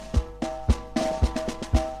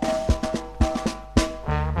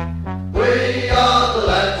We are the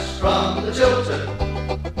lads from the Tilton.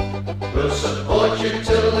 We'll support you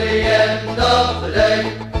till the end of the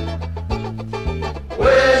day.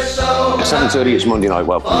 We're so 7:30, it's Monday night.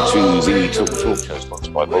 Welcome to the Tilton Talk Show,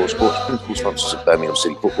 sponsored by Ball Sports, principal sponsors of Birmingham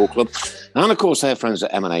City Football Club, and of course their friends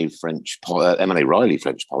at M&A Riley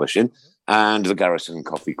French Polishing and the Garrison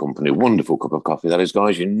Coffee Company. Wonderful cup of coffee, that is,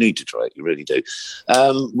 guys. You need to try it, you really do.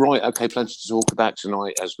 Right, okay, plenty to talk about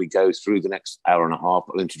tonight as we go through the next hour and a half.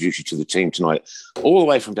 I'll introduce you to the team tonight, all the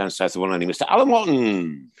way from down south, the one and only Mr. Alan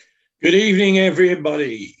Watton. Good evening,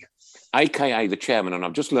 everybody. AKA the chairman, and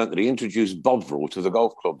I've just learnt that he introduced Bovril to the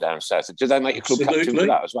golf club down south. Did they make you club captain for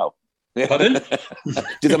that as well? Pardon?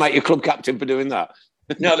 Did they make you club captain for doing that?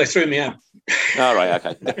 No, they threw me out. All right,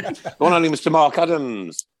 okay. The one only Mr. Mark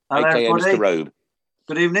Adams, hello, AKA everybody. Mr. Robe.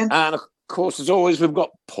 Good evening. And of course, as always, we've got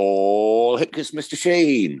Paul Hipkiss, Mr.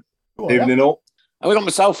 Sheen. Good evening, all. And we've got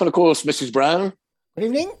myself and, of course, Mrs. Brown. Good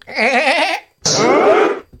evening.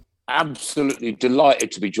 Absolutely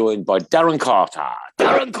delighted to be joined by Darren Carter.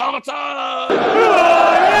 Darren Carter!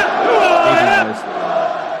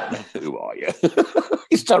 Who are you?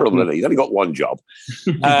 He's terrible, isn't he? He's only got one job.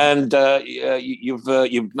 And you've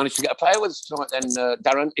managed to get a player with us tonight then,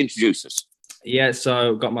 Darren. Introduce us. Yeah,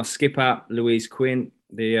 so got my skipper, Louise Quinn,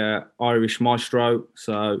 the Irish maestro.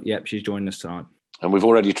 So, yep, she's joining us tonight. And we've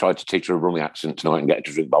already tried to teach her a rummy accent tonight and get her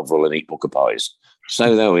to drink Bovril and eat Booker pies.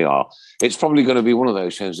 So there we are. It's probably going to be one of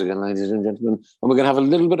those shows again, ladies and gentlemen. And we're going to have a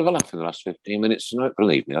little bit of a laugh in the last 15 minutes tonight.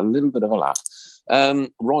 Believe me, a little bit of a laugh.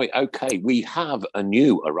 Right, okay. We have a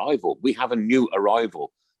new arrival.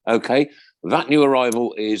 Okay. That new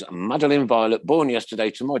arrival is Madeleine Violet, born yesterday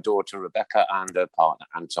to my daughter, Rebecca, and her partner,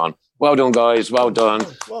 Anton. Well done, guys. Well done.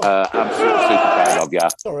 Absolutely super proud of you.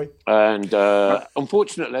 Sorry. And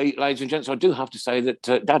unfortunately, ladies and gents, I do have to say that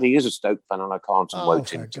Daddy is a Stoke fan and I can't and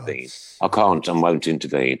won't intervene. I can't and won't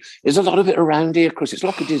intervene. There's a lot of it around here, Chris. It's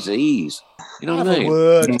like a disease. You know what I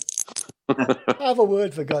mean? Have a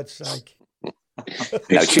word, for God's sake. It's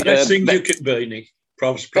the best thing you could be, Nick.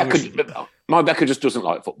 My Becca just doesn't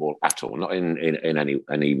like football at all, not in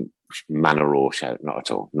any manner or shape, not at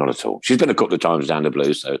all. She's been a couple of times down the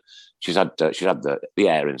Blues, so she's had the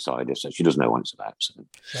air inside her, so she does know what it's about. So.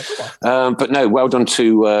 But no, well done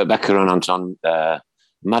to Becca and Anton.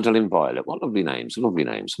 Madeleine Violet, what lovely names,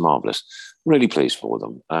 marvellous. Really pleased for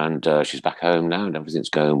them, and she's back home now, and everything's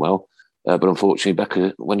going well. But unfortunately,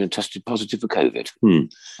 Becca went and tested positive for COVID.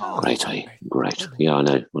 Great, eh? Great. Yeah, I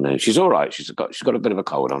know. She's all right. She's got a bit of a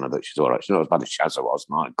cold on her, but she's all right. She's not as bad as Shazza was.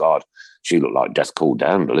 My God, she looked like death cooled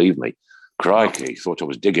down, believe me. Crikey, thought I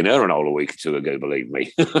was digging her an hole a week or two ago, believe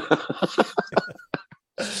me.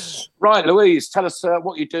 Right, Louise, tell us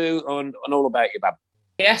what you do and all about you, Bab.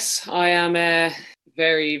 Yes, I am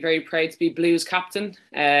very, very proud to be Blues captain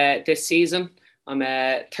this season. I'm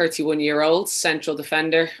a 31-year-old central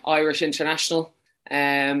defender, Irish international.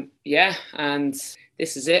 And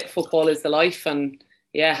this is it. Football is the life, and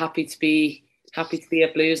happy to be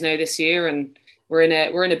at Blues now this year. And we're in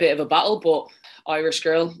a bit of a battle, but Irish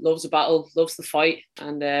girl loves a battle, loves the fight,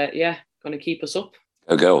 and going to keep us up.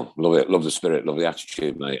 Go girl, love it, love the spirit, love the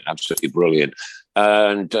attitude, mate. Absolutely brilliant.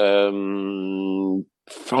 And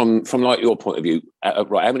from like your point of view,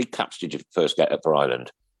 right, how many caps did you first get for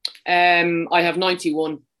Ireland? I have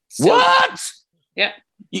 91. Still. What? Yeah.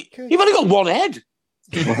 You've only got one head.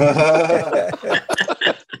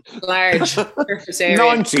 Large surface area.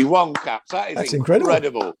 91 caps. That's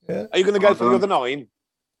incredible. Yeah. Are you going to go for the other 9?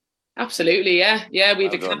 Absolutely, yeah. Yeah, we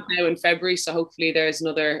have a camp now in February, so hopefully there's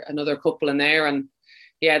another couple in there. And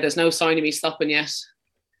there's no sign of me stopping yet.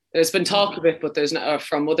 There's been talk of it, but there's not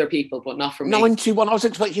from other people, but not from me. 91. I was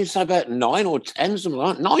expecting you to say about 9 or 10, something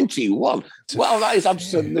like that. 91. Well, that is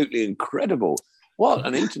absolutely incredible. What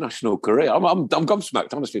an international career. I'm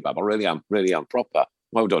gobsmacked, honestly, Bab. I really am proper.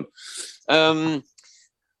 Well done.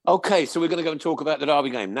 Okay, so we're going to go and talk about the Derby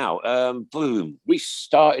game now. Boom. We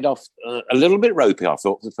started off a little bit ropey, I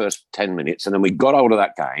thought, for the first 10 minutes, and then we got hold of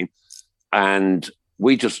that game, and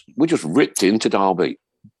we just ripped into Derby.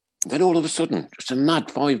 Then all of a sudden, just a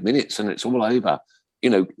mad 5 minutes and it's all over.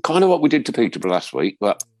 You know, kind of what we did to Peterborough last week.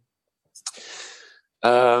 But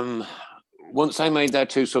once they made their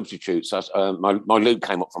 2 substitutes, my Luke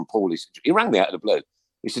came up from Paul. He rang me out of the blue.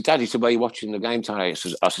 He said, Dad, were you watching the game today?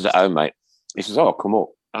 I said, at home, mate. He says, oh, come up.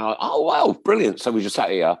 And I was, oh, wow, brilliant. So we just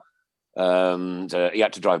sat here. He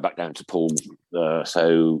had to drive back down to Paul.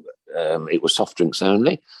 So it was soft drinks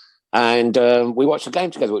only. And we watched the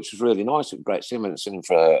game together, which was really nice. It was great seeing him since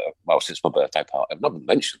my birthday party. I've not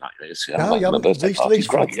mentioned that. My birthday party. At least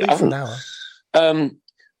for an hour.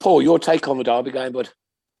 Paul, your take on the Derby game, bud?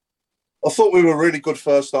 I thought we were really good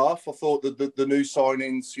first half. I thought that the new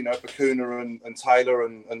signings, you know, Bacuna and Taylor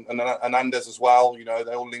and Andes as well, you know,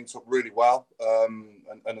 they all linked up really well,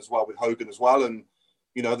 and as well with Hogan as well. And,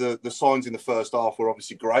 you know, the signs in the first half were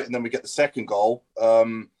obviously great. And then we get the second goal.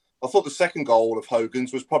 I thought the second goal of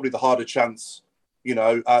Hogan's was probably the harder chance, you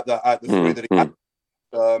know, at the three that he had.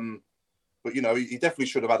 But, you know, he definitely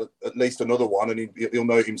should have had at least another one, and he'll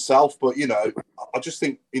know it himself. But, you know, I just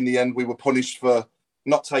think in the end we were punished for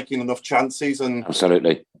not taking enough chances. And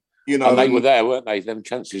absolutely, you know, and they were there, weren't they? Them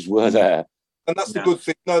chances were there, and that's the good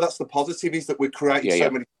thing. No, that's the positive, is that we're creating so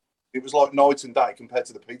many. It was like night and day compared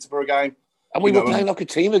to the Peterborough game, and we were playing like a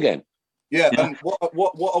team again. Yeah, and what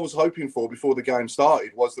I was hoping for before the game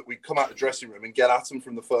started was that we'd come out the dressing room and get at them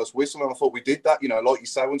from the first whistle, and I thought we did that. You know, like you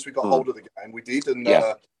say, once we got hold of the game, we did, and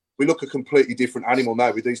we look a completely different animal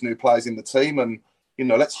now with these new players in the team. And you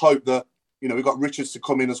know, let's hope that, you know, we've got Richards to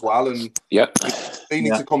come in as well, and they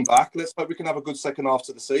need to come back. Let's hope we can have a good second half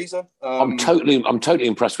to the season. I'm totally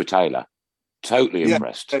impressed with Taylor. Totally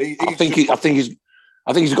impressed. I think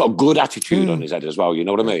he's got a good attitude on his head as well. You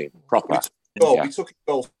know what I mean? Proper. We took it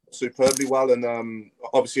all superbly well, and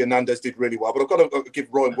obviously Hernandez did really well. But I've got to give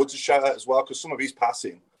Ryan Woods a shout out as well, because some of his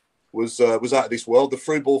passing was out of this world. The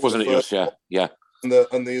through ball, wasn't it? Just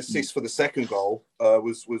and the assist for the second goal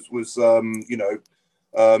was you know,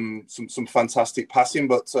 some fantastic passing.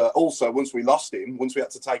 But also once we lost him, once we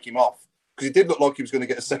had to take him off, because he did look like he was going to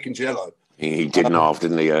get a second yellow. He did half,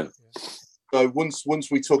 didn't he? So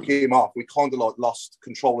once we took him off, we kind of like lost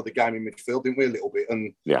control of the game in midfield, didn't we, a little bit?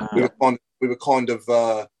 And we were kind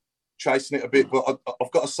of chasing it a bit. But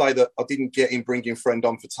I've got to say that I didn't get him bringing Friend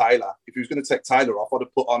on for Taylor. If he was going to take Taylor off, I'd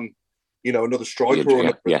have put on, you know, another striker.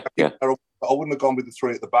 I wouldn't have gone with the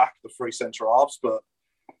three at the back, the three centre halves. But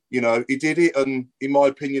you know, he did it, and in my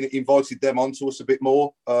opinion, it invited them onto us a bit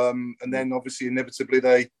more. And then obviously, inevitably,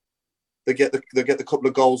 they get the couple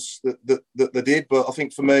of goals that they did. But I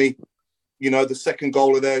think for me, you know, the second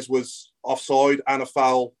goal of theirs was offside and a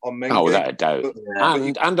foul on Mengi. Oh, without a doubt.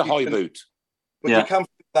 And a high boot. But you can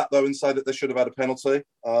flip that, though, and say that they should have had a penalty.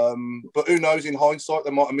 But who knows, in hindsight, they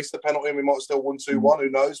might have missed the penalty and we might have still won 2-1. Who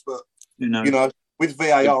knows? But, you know, with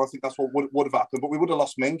VAR, I think that's what would have happened. But we would have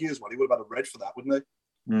lost Mengi as well. He would have had a red for that, wouldn't he?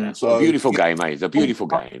 Yeah. So, beautiful game, mate. It's a beautiful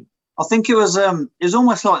game. I think it was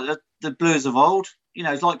almost like the Blues of old. You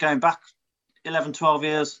know, it's like going back 11, 12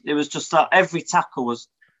 years. It was just that every tackle was,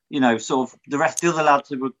 you know, sort of the other lads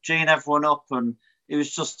who were geeing everyone up, and it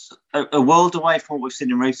was just a world away from what we've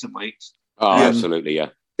seen in recent weeks. Oh, absolutely, yeah.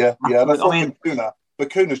 And I mean,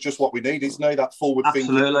 Bacuna's just what we need, isn't he? That forward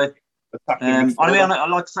absolutely. Thinking. I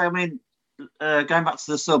like to say, going back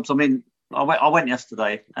to the subs, I went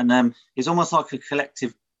yesterday, and it's almost like a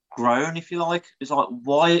collective groan, if you like. It's like,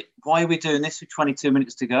 why are we doing this with 22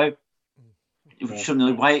 minutes to go? Shouldn't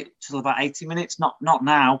we wait till about 80 minutes? Not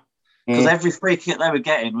now. Because every free kick they were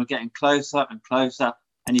getting closer and closer,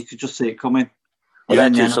 and you could just see it coming. Well,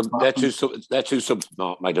 their two subs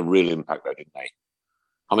made a real impact, though, didn't they?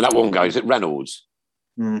 I mean, that one guy, is it Reynolds?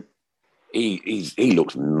 He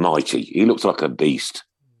looks mighty. He looks like a beast.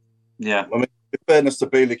 Yeah. I mean, in fairness to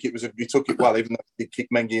Bielik, he took it well, even though he did kick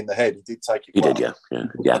Mengi in the head. He did take it well. He did,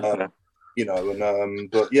 yeah. You know, and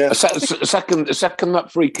but yeah. A second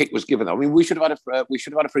that free kick was given. I mean, we should have had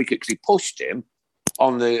a free kick because he pushed him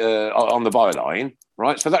on the byline,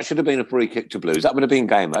 right? So that should have been a free kick to Blues. That would have been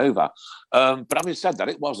game over. But having said that,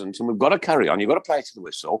 it wasn't, and we've got to carry on. You've got to play to the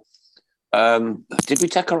whistle. Did we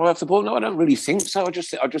take our eye off the ball? No, I don't really think so. I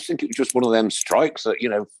just think it was just one of them strikes that, you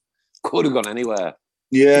know, could have gone anywhere.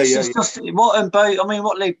 Just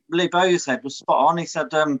what Lee Bowyer said was spot on. He said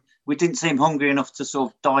we didn't seem hungry enough to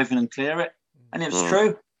sort of dive in and clear it, and it was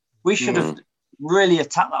true. We should have really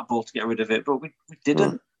attacked that ball to get rid of it, but we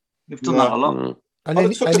didn't. We've done that a lot. And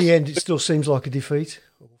in the end, it still seems like a defeat.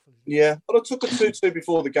 Yeah, but I took a 2-2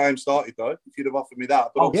 before the game started, though. If you'd have offered me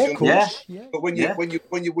that, but But when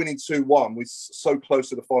you're winning 2-1, we're so close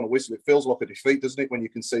to the final whistle, it feels like a defeat, doesn't it? When you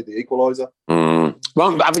can see the equaliser.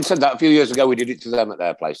 Well, having said that, a few years ago we did it to them at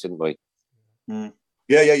their place, didn't we? Yeah.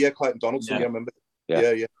 Clayton Donaldson. Yeah, I remember.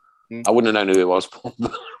 Yeah. I wouldn't have known who it was.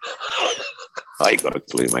 I ain't got a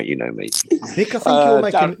clue, mate. You know me. Nick, I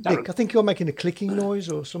think you're making a clicking noise,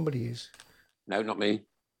 or somebody is. No, not me.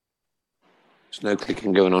 There's no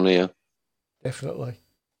clicking going on here. Definitely.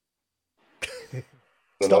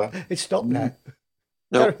 It's stopped now.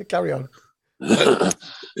 No. Carry on. The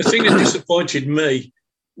thing that disappointed me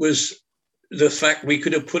was the fact we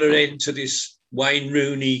could have put an end to this Wayne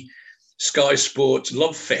Rooney Sky Sports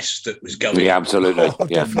love fest that was going on. Yeah, absolutely.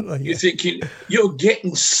 Definitely. You're thinking, you're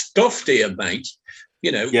getting stuffed here, mate.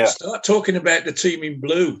 You know, start talking about the team in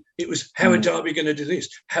blue. It was, how are Derby going to do this?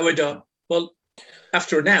 How are Derby? Well,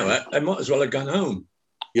 after an hour, I might as well have gone home.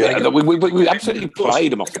 Yeah, we absolutely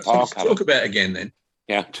played them off the park. Talk about it again then.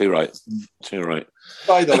 Yeah, too right.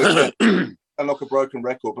 And like a broken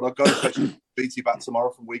record, but I'd go and fetch BT back tomorrow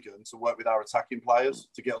from Wigan to work with our attacking players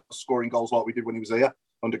to get us scoring goals like we did when he was here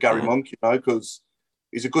under Gary Monk. Because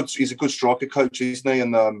he's a good striker coach, isn't he?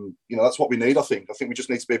 And that's what we need. I think we just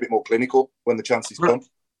need to be a bit more clinical when the chances come.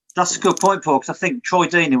 That's a good point, Paul. Because I think Troy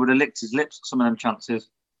Deeney would have licked his lips at some of them chances.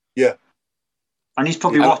 Yeah, and he's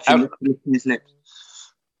probably watching licking his lips.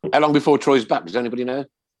 How long before Troy's back? Does anybody know? A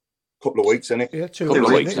couple of weeks, isn't it? Yeah, 2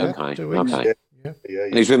 weeks. weeks. Okay. 2 weeks. Okay. Yeah.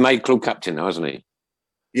 And he's been made club captain now, hasn't he?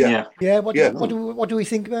 Yeah. What do we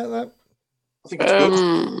think about that? I think it's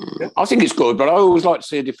good. I think it's good, but I always like to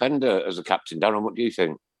see a defender as a captain. Darren, what do you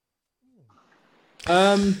think?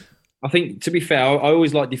 I think, to be fair, I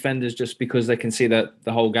always like defenders just because they can see the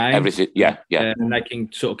whole game. Everything, yeah. And they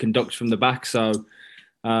can sort of conduct from the back. So,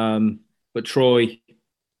 but Troy,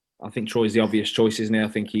 I think Troy's the obvious choice, isn't he? I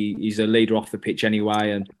think he's a leader off the pitch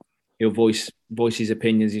anyway, and he'll voice his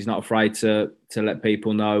opinions. He's not afraid to let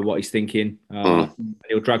people know what he's thinking.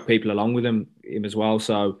 He'll drag people along with him as well.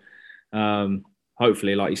 So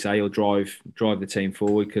hopefully, like you say, he'll drive the team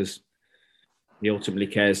forward because he ultimately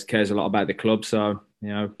cares a lot about the club. So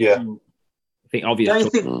I think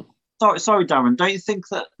obviously. Sorry, Darren. Don't you think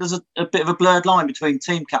that there's a bit of a blurred line between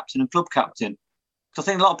team captain and club captain? Because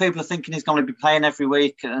I think a lot of people are thinking he's going to be playing every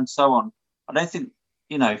week and so on. I don't think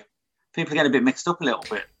people are getting a bit mixed up a little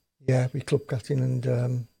bit. Yeah, with club captain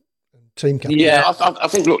and team captain. Yeah, I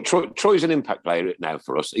think, look, Troy's an impact player now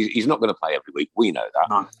for us. He's not going to play every week. We know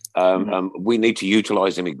that. No. We need to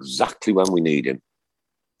utilise him exactly when we need him.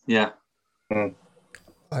 Yeah.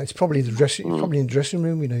 It's probably in the dressing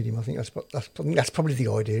room we need him. I think that's probably the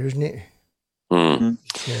idea, isn't it?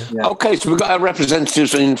 Yeah. Okay, so we've got our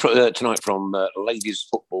representatives in tonight from ladies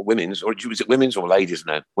football, women's, or is it women's or ladies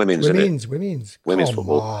now? Women's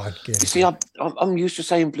football. On, you see, I'm used to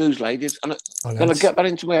saying Blues ladies, and then I get that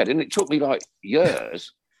into my head, and it took me like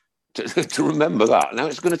years to remember that. Now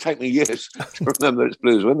it's going to take me years to remember it's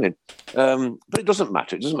Blues women, but it doesn't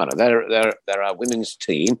matter. It doesn't matter. They're our women's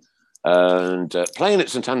team, and playing at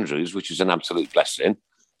St Andrews, which is an absolute blessing.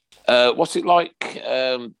 What's it like?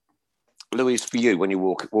 Louise, for you, when you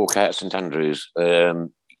walk out of St Andrews, I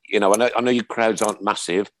know your crowds aren't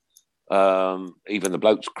massive. Even the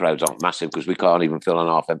blokes' crowds aren't massive because we can't even fill an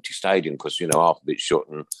half-empty stadium because half of it's shut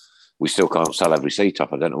and we still can't sell every seat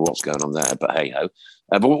up. I don't know what's going on there, but hey ho.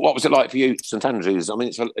 But what was it like for you, St Andrews? I mean,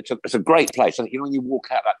 it's a great place. And when you walk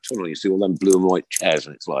out that tunnel, you see all them blue and white chairs,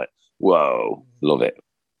 and it's like, whoa, love it.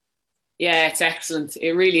 Yeah, it's excellent.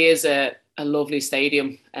 It really is a lovely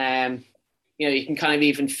stadium. You can kind of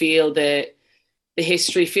even feel the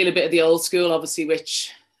history, feel a bit of the old school, obviously,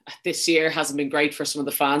 which this year hasn't been great for some of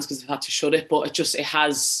the fans because they've had to shut it. But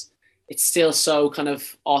it's still so kind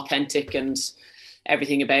of authentic and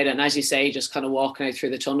everything about it. And as you say, just kind of walking out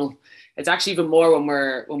through the tunnel. It's actually even more when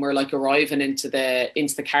we're like arriving into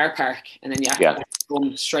the car park, and then you actually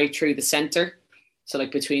run straight through the centre. So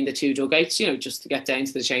like between the two dugouts, just to get down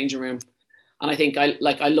to the changing room. And I think I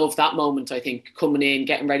love that moment. I think coming in,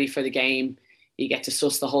 getting ready for the game. You get to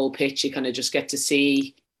suss the whole pitch. You kind of just get to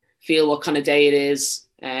feel what kind of day it is.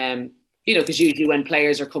 Because usually when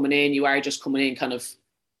players are coming in, you are just coming in kind of,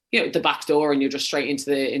 the back door, and you're just straight into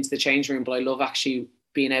the change room. But I love actually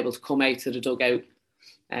being able to come out to the dugout,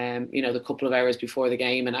 the couple of hours before the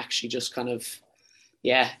game, and actually just kind of,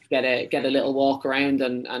 get a little walk around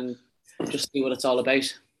and just see what it's all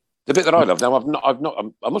about. The bit that I love now,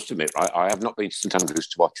 I must admit, right, I have not been to St Andrews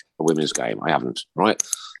to watch a women's game. I haven't, right?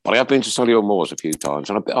 But I have been to Solihull Moors a few times,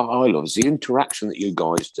 and I love the interaction that you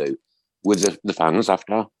guys do with the fans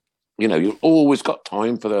after. You've always got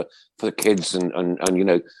time for the kids and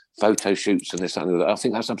photo shoots and this and that. I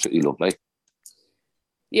think that's absolutely lovely.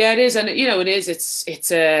 Yeah, it is, and it is.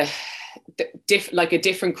 It's a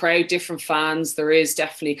different crowd, different fans. There is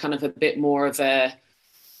definitely kind of a bit more of a.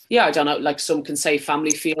 Yeah, I don't know, like some can say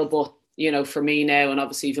family feel, but, for me now, and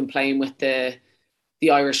obviously even playing with the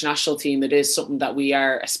Irish national team, it is something that we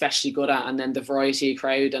are especially good at. And then the variety of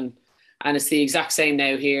crowd, and it's the exact same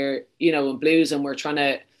now here, in Blues, and we're trying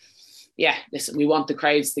to, listen, we want the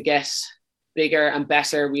crowds to get bigger and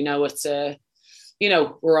better. We know it's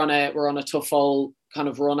we're on a tough old kind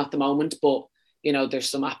of run at the moment, but, there's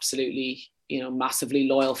some absolutely, massively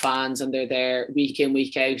loyal fans, and they're there week in,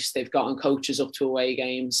 week out. They've gotten coaches up to away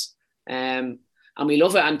games, and we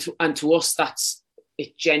love it. And to us,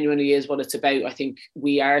 it genuinely is what it's about. I think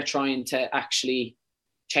we are trying to actually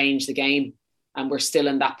change the game, and we're still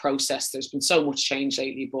in that process. There's been so much change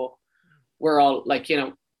lately, but we're all like,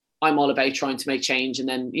 I'm all about trying to make change, and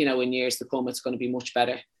then in years to come, it's going to be much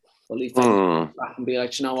better. But at least I can back and be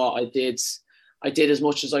like, you know what, I did as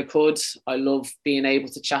much as I could. I love being able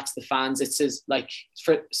to chat to the fans. It's as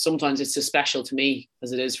sometimes it's as special to me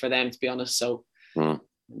as it is for them, to be honest. So, I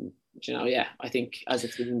think as a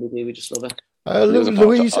team we just love it.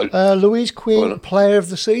 Louise Quinn, player of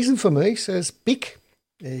the season for me, says Bick.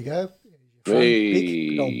 There you go.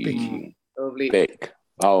 Bick. Lovely. Bick.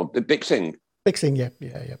 Oh, the Bick Singh. Bick Singh, yeah.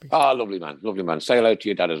 Oh, lovely man. Say hello to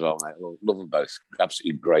your dad as well, mate. Love them both.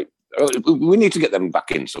 Absolutely great. We need to get them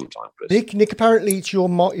back in sometime, Chris. Nick, apparently it's your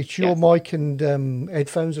mic and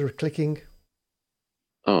headphones are clicking.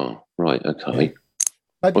 Oh, right, okay.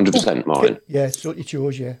 100% mine. Yeah, it's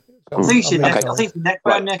yours, yeah. So I think it's neck,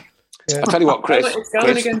 Nick. Yeah. I'll tell you what, Chris. It's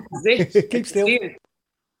going against the zip. Keep still.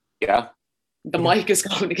 Yeah. The mic is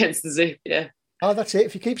going against the zip, yeah. Oh, that's it.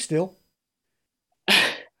 If you keep still.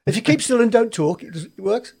 If you keep still and don't talk, it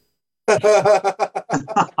works.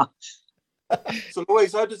 So,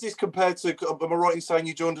 Louise, how does this compare to, am I right in saying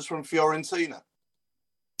you joined us from Fiorentina?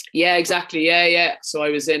 Yeah, exactly. Yeah. So I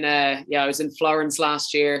was in Florence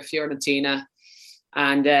last year, Fiorentina.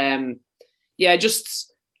 And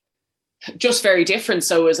just very different.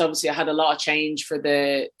 So it was obviously, I had a lot of change for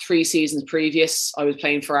the 3 seasons previous. I was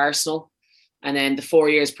playing for Arsenal. And then the 4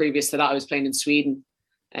 years previous to that, I was playing in Sweden.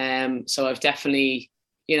 So I've definitely,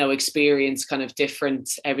 experienced kind of different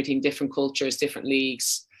cultures, different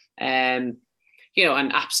leagues. And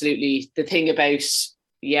absolutely the thing about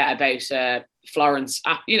Florence,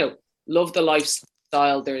 love the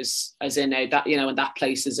lifestyle. There's, as in that, and that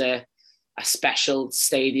place is a special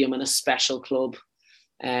stadium and a special club.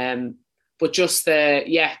 But just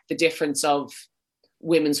the difference of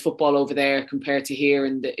women's football over there compared to here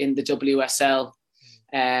in the WSL,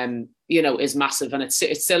 is massive, and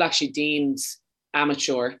it's still actually deemed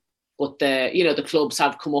amateur. But the clubs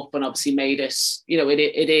have come up and obviously made it,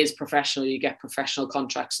 it is professional. You get professional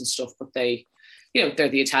contracts and stuff, but they, they're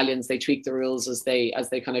the Italians. They tweak the rules as they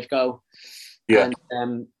kind of go. Yeah.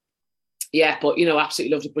 And, but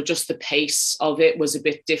absolutely loved it. But just the pace of it was a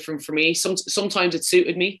bit different for me. Sometimes it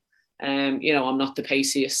suited me. I'm not the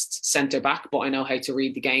paciest centre back, but I know how to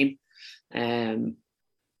read the game.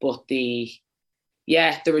 But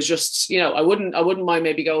there was just, I wouldn't mind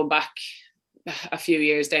maybe going back a few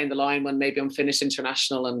years down the line when maybe I'm finished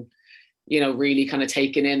international and, really kind of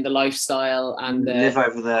taking in the lifestyle and live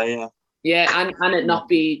over there. Yeah. Yeah. And it not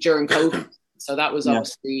be during COVID. So that was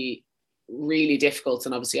obviously really difficult.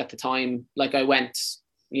 And obviously at the time, like I went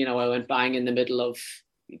bang in the middle of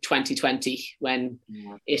 2020 when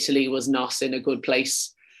Italy was not in a good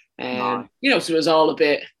place. So it was all a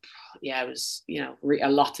bit, it was, a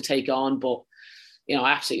lot to take on, but,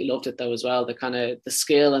 I absolutely loved it though as well. The kind of the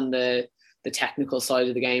skill and the technical side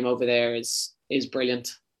of the game over there is brilliant.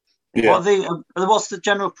 Yeah. What's the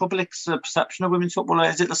general public's perception of women's football?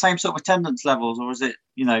 Is it the same sort of attendance levels, or is it,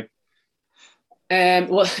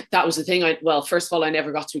 Well, that was the thing. First of all, I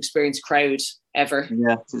never got to experience crowd ever.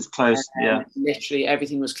 Yeah, it's closed. Literally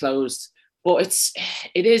everything was closed. But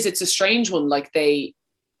it's a strange one. Like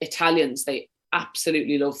Italians, they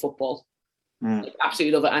absolutely love football. Like,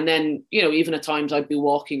 absolutely love it. And then, even at times I'd be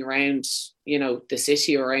walking around, the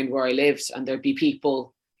city or around where I lived, and there'd be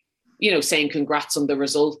people, saying congrats on the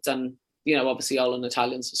result, and, obviously all in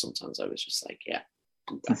Italian. So sometimes I was just like, yeah.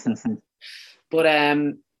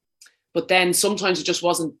 But then sometimes it just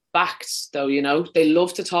wasn't backed though, they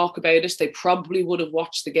love to talk about it. They probably would have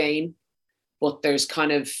watched the game, but there's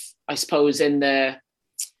kind of, I suppose when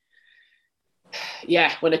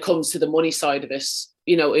it comes to the money side of it,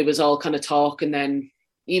 it was all kind of talk. And then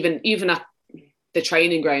even at the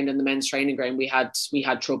training ground and the men's training ground, we had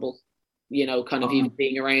trouble, kind of even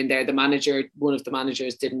being around there. One of the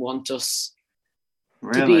managers didn't want us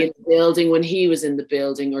to be in the building when he was in the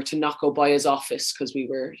building, or to not go by his office because we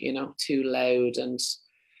were, too loud and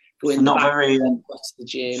go in the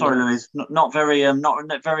gym. Sorry, Louise, not very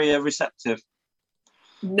receptive.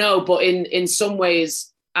 No, but in some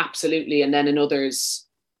ways, absolutely, and then in others,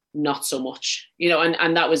 not so much.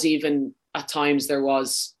 And that was even at times there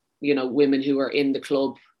was, women who were in the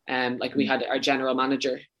club. Like we had our general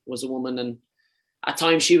manager was a woman, and at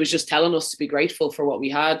times she was just telling us to be grateful for what we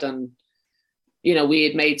had, and we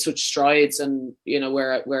had made such strides, and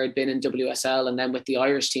where I'd been in WSL and then with the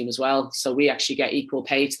Irish team as well. So we actually get equal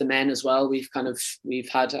pay to the men as well. We've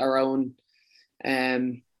had our own,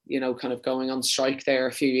 kind of going on strike there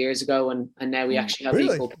a few years ago, and now we actually have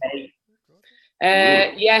equal pay.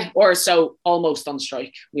 Or so almost on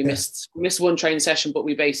strike. We missed one training session, but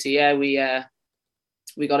we basically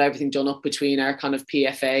we got everything done up between our kind of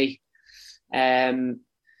PFA,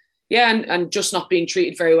 and just not being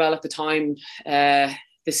treated very well at the time. The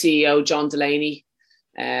CEO, John Delaney,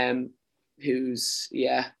 who's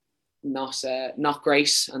not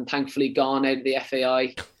great, and thankfully gone out of the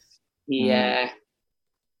FAI. He, I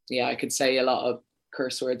could say a lot of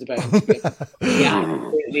curse words about him.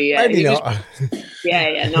 Absolutely. Maybe not.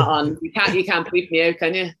 Not on. You can't bleep me out,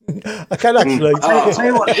 can you? I can actually. Tell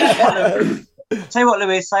you what,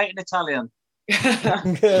 Louise, say it in Italian.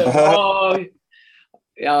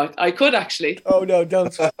 I could actually. Oh no,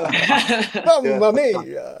 don't. Mamma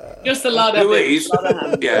mia. Just a lot of Louise.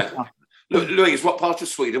 Louise, what part of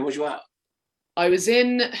Sweden was you at? I was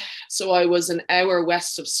an hour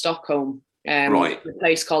west of Stockholm, a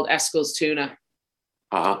place called Eskilstuna,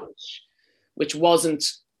 which wasn't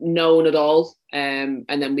known at all. And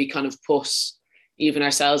then we kind of put, even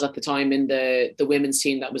ourselves at the time in the women's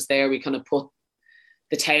team that was there, we kind of put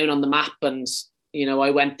the town on the map. And, I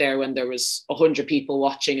went there when there was 100 people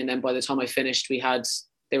watching. And then by the time I finished, they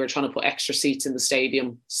were trying to put extra seats in the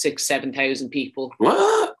stadium, 6,000-7,000 people.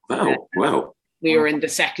 What? Wow. We were in the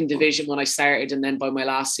second division when I started. And then by my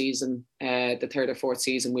last season, the third or fourth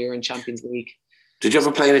season, we were in Champions League. Did you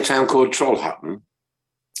ever play in a town called Trollhättan?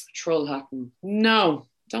 Trollhättan? No,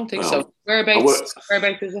 don't think so. Whereabouts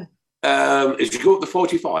is it? If you go up the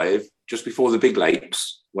 45, just before the big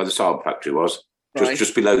lakes, where the Saab factory was,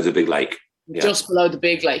 just below the big lake. Yeah. Just below the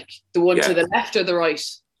big lake. The one to the left or the right?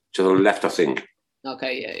 To the left, I think.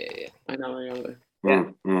 Okay, yeah. I know. Why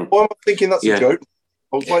am I thinking that's a joke?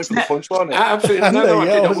 I was waiting for the punchline. Absolutely.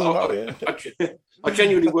 I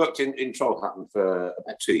genuinely worked in Trollhättan for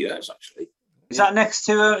about 2 years, actually. Is that next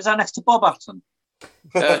to Bob Hatton?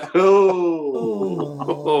 Yes,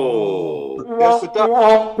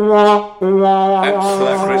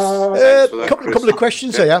 couple of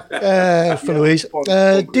questions here for Louise.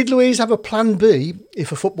 Did Louise have a plan B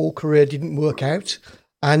if a football career didn't work out?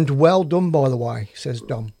 And well done, by the way, says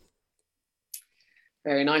Dom.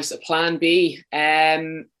 Very nice. A plan B.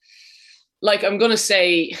 I'm going to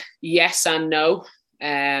say yes and no.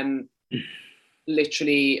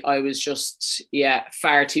 Literally, I was just,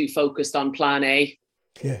 far too focused on plan A.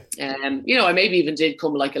 Yeah. I maybe even did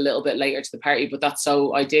come like a little bit later to the party, but that's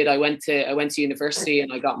so I did. I went to university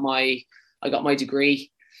and I got my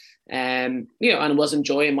degree. And was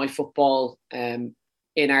enjoying my football in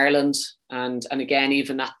Ireland, and again,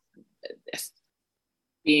 even that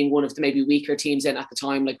being one of the maybe weaker teams in at the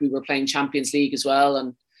time, like we were playing Champions League as well,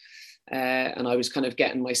 and I was kind of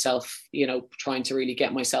getting myself, trying to really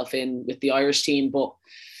get myself in with the Irish team. But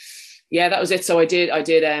yeah, that was it. So I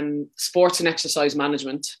did sports and exercise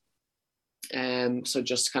management. So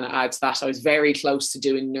just to kind of add to that, I was very close to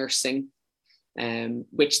doing nursing.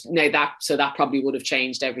 That probably would have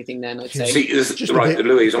changed everything then, I'd say. See, right,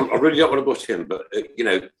 Louise, I really don't want to butt in, but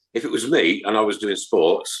if it was me and I was doing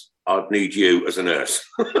sports, I'd need you as a nurse.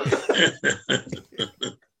 I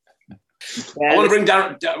want to bring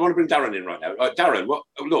Darren in right now. Darren, look,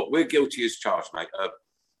 we're guilty as charged, mate.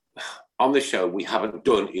 On the show, we haven't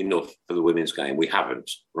done enough for the women's game. We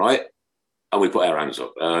haven't, right? And we put our hands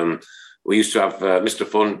up. We used to have Mr.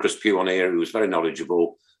 Fun, Chris Pugh on here, who was very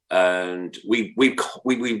knowledgeable. And we've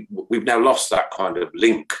now lost that kind of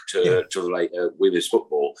link to the women's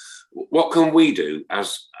football. What can we do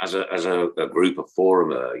as a group, a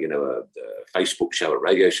forum, a Facebook show, a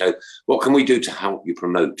radio show? What can we do to help you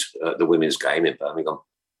promote the women's game in Birmingham?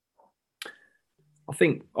 I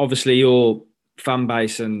think obviously your fan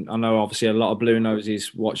base, and I know obviously a lot of Blue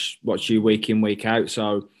Noses watch you week in, week out.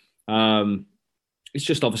 So it's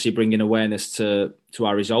just obviously bringing awareness to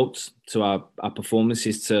our results, to our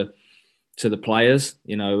performances, to the players.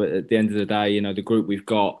 At the end of the day, the group we've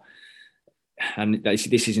got, and this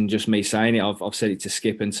isn't just me saying it. I've said it to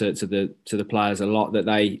Skip and to the players a lot, that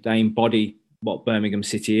they embody what Birmingham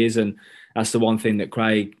City is, and that's the one thing that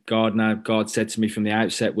Craig Gardner said to me from the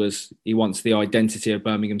outset, was he wants the identity of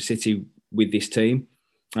Birmingham City with this team.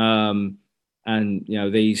 And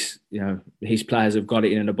his players have got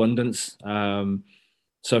it in an abundance.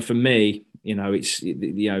 So for me, we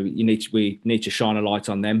need to shine a light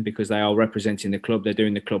on them, because they are representing the club. They're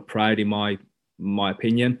doing the club proud, in my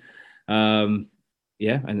opinion. And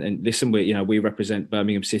listen, we represent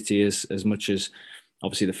Birmingham City as much as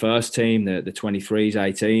obviously the first team, the 23s,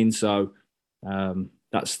 18. So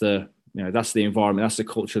that's the environment, that's the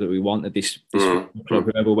culture that we want at this club.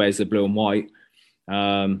 Whoever wears the blue and white,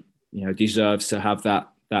 deserves to have that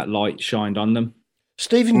light shined on them.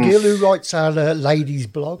 Stephen Gill, who writes our ladies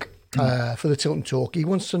blog for the Tilton Talk, he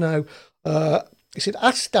wants to know, he said,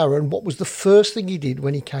 ask Darren what was the first thing he did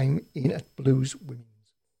when he came in at Blues Women's.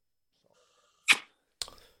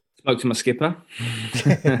 Spoke to my skipper.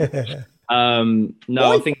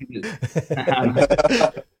 No, I think.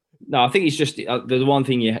 No, I think it's just the one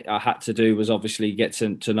thing I had to do was obviously get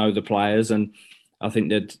to know the players, and I think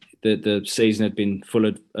that the season had been full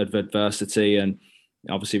of adversity, and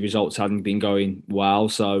obviously results hadn't been going well.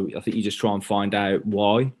 So I think you just try and find out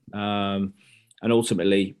why, and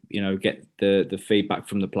ultimately, get the feedback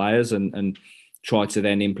from the players and try to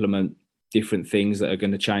then implement different things that are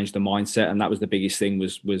going to change the mindset. And that was the biggest thing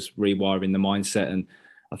was rewiring the mindset. And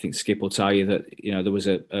I think Skip will tell you that there was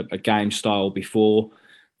a game style before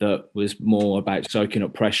that was more about soaking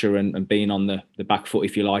up pressure and being on the back foot,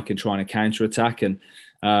 if you like, and trying to counter attack. And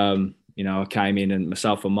I came in, and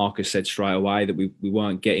myself and Marcus said straight away that we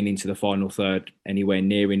weren't getting into the final third anywhere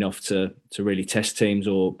near enough to really test teams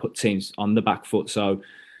or put teams on the back foot. So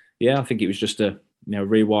yeah, I think it was just a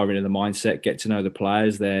rewiring of the mindset, get to know the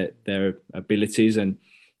players, their abilities, and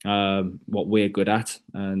what we're good at,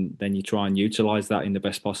 and then you try and utilise that in the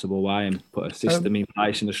best possible way and put a system in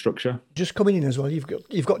place and a structure. Just coming in as well,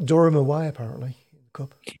 you've got Durham away apparently in the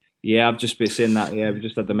cup. Yeah, I've just been seeing that. Yeah, we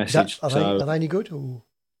just had the message. Are they any good? Or?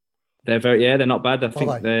 They're they're not bad. I think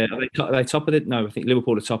are they top of it. No, I think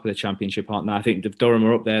Liverpool are top of the championship, aren't they? I think Durham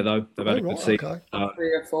are up there though. They've had a good season. Okay.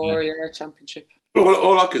 3 or 4, championship.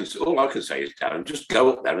 All I can say is, Darren, just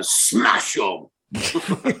go up there and smash them.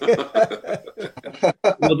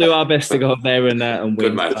 We'll do our best to go up there and win.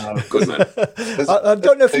 Good man. I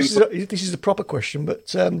don't know if this is a proper question,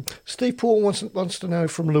 but Steve Paul wants to know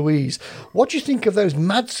from Louise, what do you think of those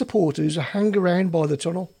mad supporters who hang around by the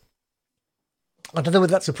tunnel? I don't know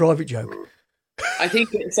whether that's a private joke. I think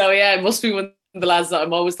so. Yeah, it must be one of the lads that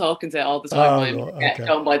I'm always talking to all the time.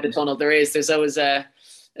 Going by the tunnel, there's always a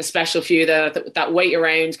special few that wait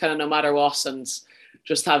around, kind of no matter what, and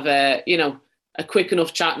just have a quick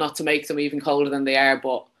enough chat not to make them even colder than they are,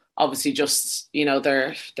 but obviously just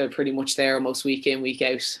they're pretty much there almost week in, week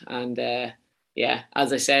out, and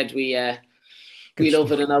as I said, we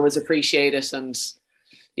love it and always appreciate it, and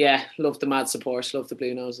love the mad support, love the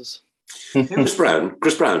Blue Noses. Chris Brown.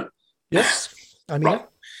 Yes, I'm here.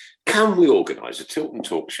 Can we organise a Tilton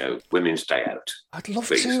Talk Show Women's Day Out? I'd love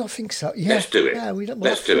to. I think so. Yeah. Let's do it. Yeah,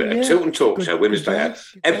 let's do it. A Tilton Talk Show Women's Day Out.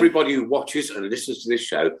 Everybody who watches and listens to this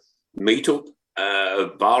show, meet up,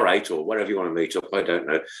 Bar 8 or wherever you want to meet up. I don't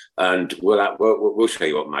know, and we'll show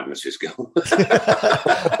you what madness is going.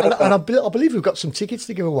 and I believe we've got some tickets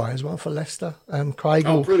to give away as well for Leicester. Craig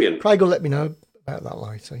will let me know about that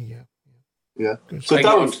later. Yeah. Good. So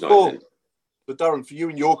Darren, for you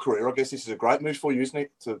in your career, I guess this is a great move for you, isn't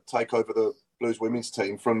it? To take over the Blues women's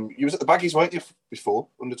team you was at the Baggies, weren't you, before,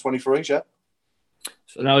 under 23s, yeah?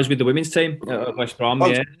 So I was with the women's team at West Brom,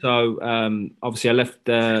 yeah. So obviously I left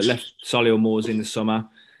Solihull Moors in the summer.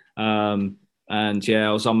 And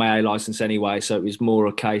I was on my A licence anyway, so it was more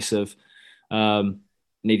a case of I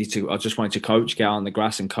just wanted to coach, get out on the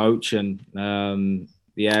grass and coach. And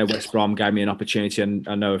West Brom gave me an opportunity, and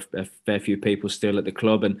I know a fair few people still at the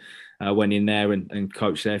club, and went in there and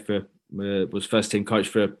coached there was first team coach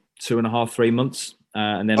for 2.5-3 months.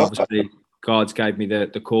 And then obviously Guards gave me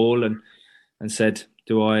the call and said,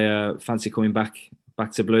 do I fancy coming back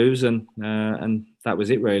to Blues? And that was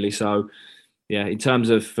it really. So yeah, in terms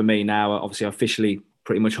of for me now, obviously I officially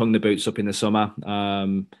pretty much hung the boots up in the summer.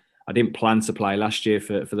 I didn't plan to play last year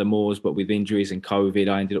for the Moors, but with injuries and COVID,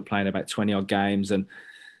 I ended up playing about 20 odd games. And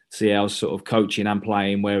so I was sort of coaching and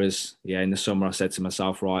playing. Whereas in the summer I said to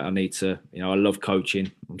myself, right, I need to, I love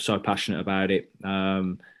coaching. I'm so passionate about it.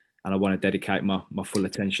 And I want to dedicate my full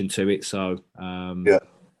attention to it. So,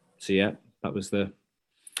 that was the...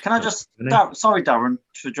 Can I just... sorry, Darren,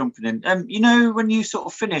 for jumping in. When you sort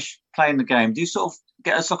of finish playing the game, do you sort of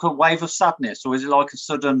get a wave of sadness, or is it like a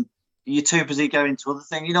sudden, you're too busy going to other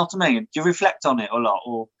things? You know what I mean? Do you reflect on it a lot?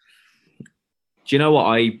 Or do you know what?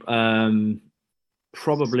 I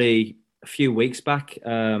probably a few weeks back,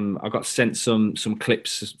 I got sent some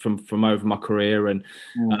clips from over my career, and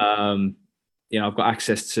I've got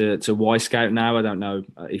access to Y-Scout now. I don't know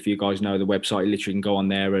if you guys know the website. You literally can go on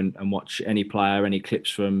there and watch any player, any clips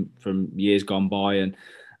from years gone by. And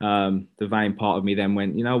the vain part of me then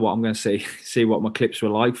went, you know what, I'm going to see what my clips were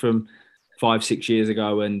like from 5-6 years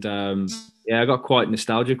ago. And I got quite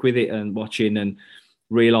nostalgic with it and watching and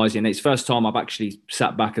realising it's the first time I've actually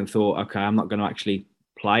sat back and thought, okay, I'm not going to actually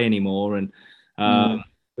play anymore. And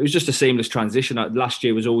it was just a seamless transition. Last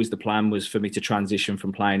year was always the plan was for me to transition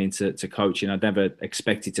from playing into coaching. I never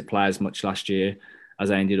expected to play as much last year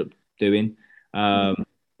as I ended up doing.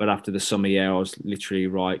 But after the summer year, I was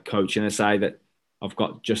literally coaching. I say that I've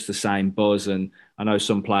got just the same buzz. And I know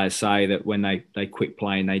some players say that when they quit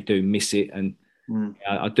playing, they do miss it. And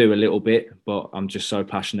I do a little bit, but I'm just so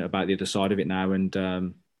passionate about the other side of it now.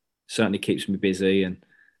 And certainly keeps me busy.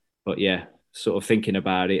 But yeah, sort of thinking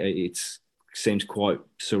about it, it seems quite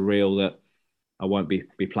surreal that I won't be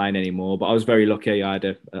playing anymore. But I was very lucky. I had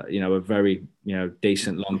a very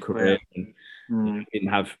decent long career and didn't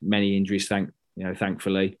have many injuries.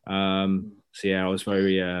 Thankfully. So yeah, I was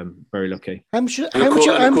very very lucky. How much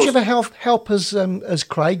of a help has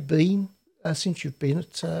Craig been since you've been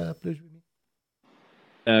at Blues with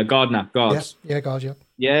me? Guards. Yeah, Guards. Yeah.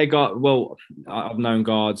 Yeah, Well, I've known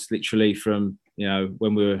Guards literally from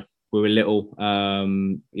when we were little.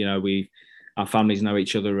 Our families know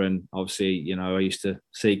each other, and obviously, I used to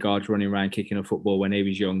see Guards running around kicking a football when he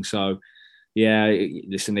was young. So, yeah,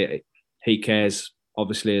 listen, he cares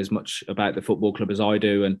obviously as much about the football club as I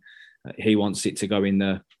do, and he wants it to go in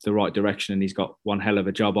the right direction, and he's got one hell of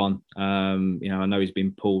a job on. I know he's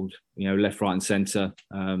been pulled, left, right, and centre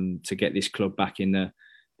to get this club back in the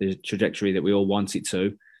trajectory that we all want it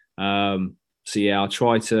to. So yeah, I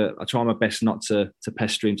try my best not to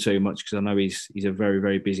pester him too much, because I know he's a very,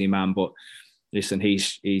 very busy man. But listen,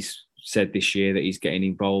 he's said this year that he's getting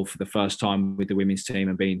involved for the first time with the women's team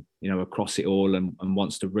and being across it all and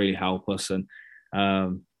wants to really help us. And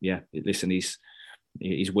listen,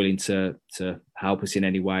 he's willing to help us in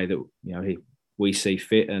any way that we see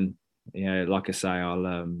fit. And like I say,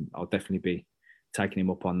 I'll definitely be taking him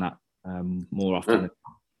up on that more often.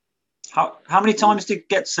 How many times do you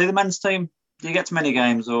get to see the men's team? Do you get to many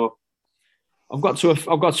games, or? I've got to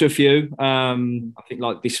a few. I think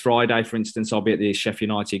like this Friday, for instance, I'll be at the Sheffield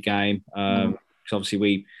United game. Because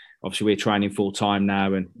obviously we're training full time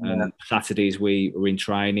now, and Saturdays we are in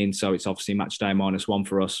training, so it's obviously match day -1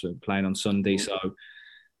 for us. We're playing on Sunday, so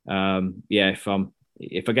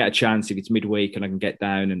if I get a chance, if it's midweek and I can get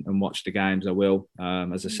down and watch the games, I will.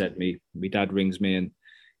 As I said, my dad rings me and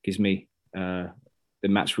gives me the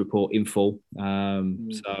match report in full. I'm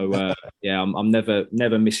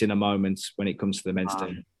never missing a moment when it comes to the men's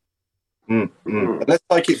team. Let's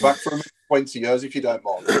take it back for 20 years, if you don't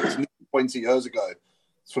mind. It's 20 years ago.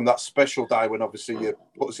 It's from that special day when obviously you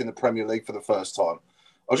put us in the Premier League for the first time.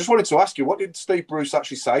 I just wanted to ask you, what did Steve Bruce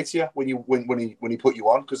actually say to you when he put you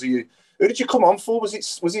on? Because who did you come on for? Was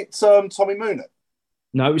it Tommy Mooney?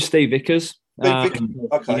 No, it was Steve Vickers.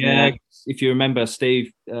 Okay. Yeah, if you remember,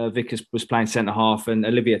 Steve Vickers was playing centre half, and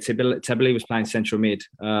Olivia Tebele was playing central mid.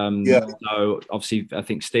 So obviously, I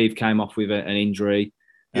think Steve came off with an injury,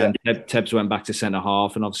 and Tebs went back to centre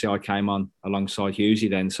half, and obviously I came on alongside Hughesy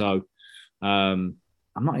then. So I'm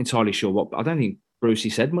not entirely sure what. I don't think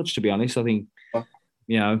Brucey said much, to be honest. I think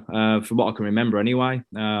from what I can remember anyway.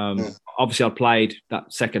 Obviously, I played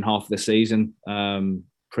that second half of the season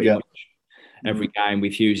pretty much every game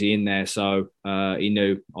with Hughesy in there, so he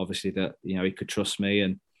knew obviously that he could trust me,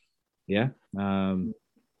 and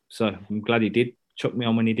so I'm glad he did chuck me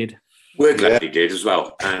on when he did. We're glad he did as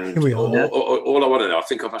well. And all I want to know, I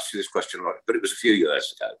think I've asked you this question, but it was a few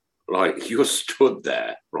years ago. Like, you're stood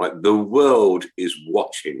there, right? The world is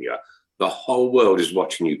watching you. The whole world is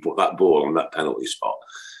watching you put that ball on that penalty spot.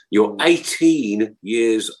 You're 18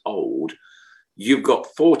 years old. You've got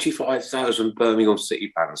 45,000 Birmingham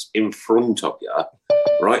City fans in front of you,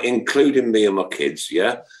 right, including me and my kids,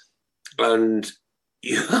 yeah? And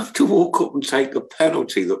you have to walk up and take the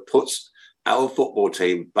penalty that puts our football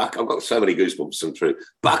team back. I've got so many goosebumps and through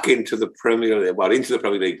back into the Premier League, into the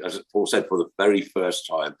Premier League, as Paul said, for the very first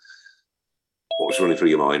time. What was running through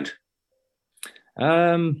your mind?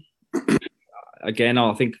 Again,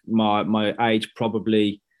 I think my age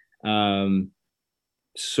probably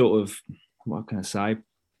sort of, what can I say?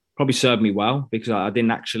 Probably served me well, because I didn't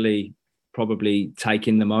actually probably take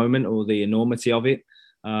in the moment or the enormity of it.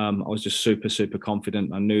 I was just super, super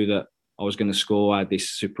confident. I knew that I was going to score. I had this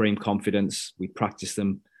supreme confidence. We practiced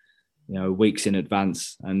them, weeks in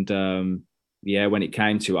advance. And when it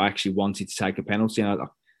came to, I actually wanted to take a penalty. And I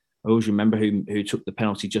always remember who took the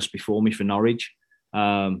penalty just before me for Norwich.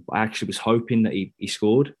 I actually was hoping that he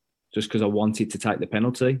scored, just because I wanted to take the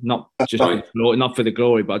penalty, not for the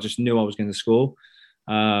glory, but I just knew I was going to score.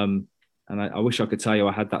 And I wish I could tell you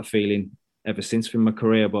I had that feeling ever since in my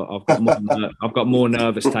career, but I've got more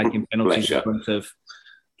nervous taking penalties in front of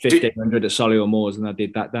 1,500 at Solihull Moors than I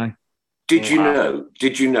did that day. Did you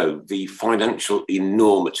know the financial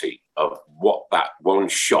enormity of what that one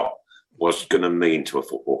shot was going to mean to a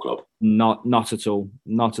football club? Not at all.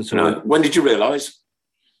 Not at all. No. When did you realise?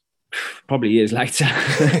 Probably years later.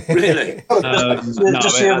 Really? I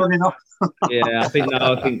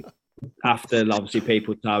think after, obviously,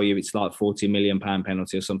 people tell you it's like £40 million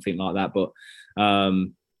penalty or something like that. But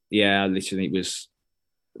literally, it was,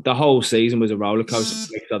 the whole season was a roller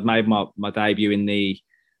coaster, because I'd made my debut in the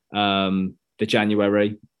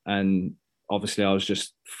January, and obviously I was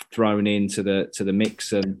just thrown into the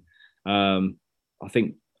mix, and I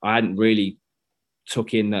think I hadn't really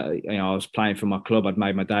took in that, I was playing for my club. I'd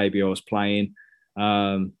made my debut. I was playing,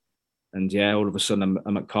 and all of a sudden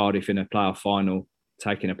I'm at Cardiff in a playoff final,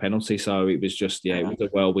 taking a penalty. So it was just, it was a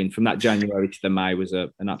whirlwind. From that January to the May was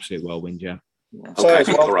an absolute whirlwind. Yeah.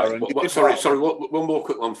 Okay, all right. Sorry. One more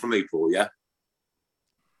quick one from me, Paul. Yeah.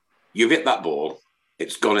 You've hit that ball.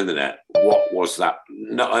 It's gone in the net. What was that?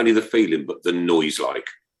 Not only the feeling, but the noise like.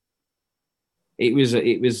 It was.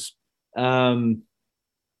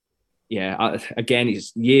 Again,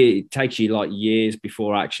 it takes you like years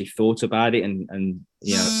before I actually thought about it, and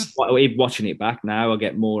watching it back now, I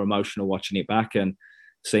get more emotional watching it back and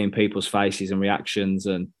seeing people's faces and reactions.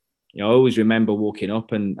 And I always remember walking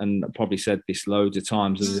up, and I probably said this loads of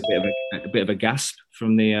times. There was a bit of a gasp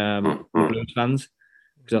from the Blues fans,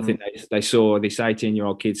 because I think they saw this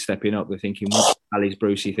 18-year-old kid stepping up. They're thinking, "What the hell is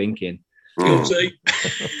Brucey thinking?" Guilty.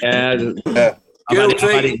 Yeah.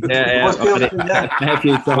 Guilty. A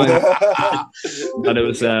few times. And it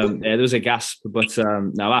was there was a gasp, but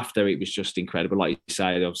no, after it was just incredible. Like you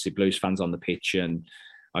say, obviously Blues fans on the pitch, and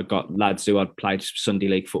I got lads who I'd played Sunday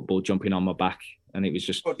League football jumping on my back, and it was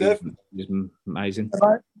just it was amazing.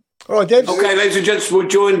 All right, Deb. Okay, ladies and gents, we're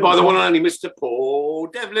joined by the one and only Mr. Paul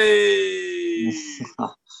Devlin.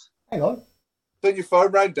 Hang on. Put your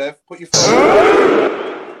phone round, Dev. Put your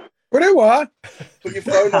phone. What do what? Put your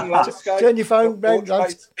phone on landscape. Turn your phone round.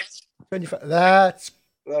 Turn your phone. That's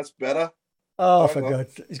better. Oh, for God.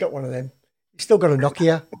 He's got one of them. He's still got a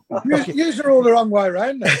Nokia. Yours are all the wrong way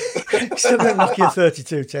around now. He's still got a Nokia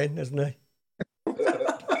 3210, hasn't he?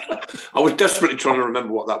 I was desperately trying to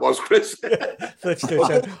remember what that was, Chris.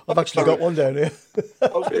 3210. I've actually got one down here. I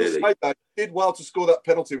was going to say that he did well to score that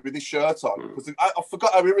penalty with his shirt on, because I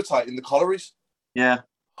forgot how irritating the collar is. Yeah.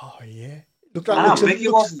 Oh, yeah. Looks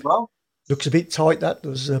as well. Looks a bit tight, that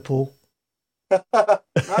does, Paul. No,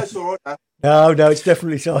 it's all right now. No, it's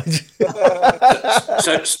definitely tight.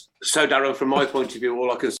 So, Darren, from my point of view,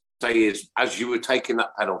 all I can say is, as you were taking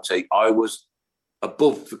that penalty, I was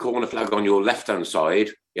above the corner flag on your left-hand side,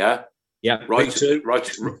 yeah? Yeah. Right at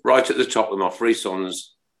the top with my three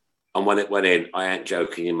sons. And when it went in, I ain't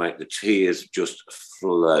joking you, mate, the tears just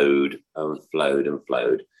flowed and flowed and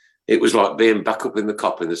flowed. It was like being back up in the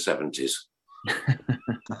cop in the 70s.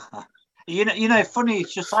 Funny you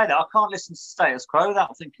should say that. I can't listen to Status Quo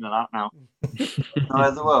without thinking of that now.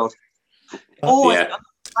 No, the world. Always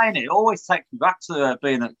takes me back to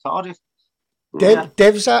being at Cardiff.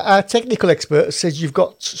 Dev's our technical expert says you've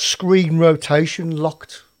got screen rotation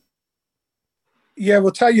locked. Yeah,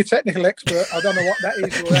 we'll tell you, technical expert. I don't know what that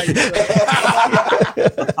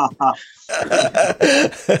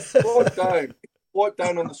is. Wipe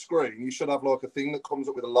down on the screen. You should have like a thing that comes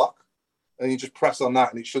up with a lock, and you just press on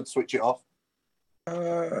that, and it should switch it off.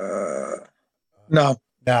 No.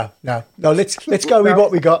 Let's go with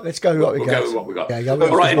what we got. Let's go with what we got. Go with what we got. Yeah,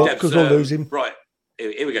 all right, Debs, because we'll lose him. Right,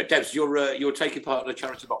 here we go. Debs, you're taking part in a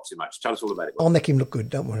charity boxing match. Tell us all about it. I'll make him look good.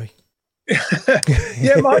 Don't worry.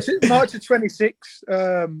 Yeah, March the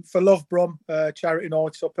 26th for Love Brum charity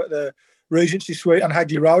nights up at the Regency Suite on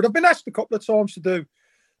Hadley Road. I've been asked a couple of times to do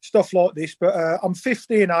stuff like this, but I'm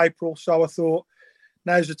 50 in April, so I thought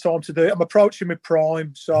now's the time to do it. I'm approaching my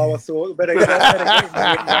prime, so I thought better get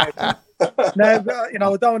now. I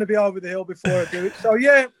don't want to be over the hill before I do it. So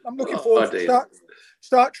yeah, I'm looking forward to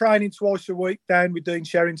start training twice a week down with Dean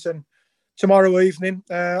Sherrington tomorrow evening.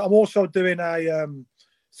 I'm also doing a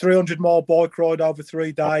 300-mile bike ride over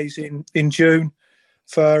 3 days in June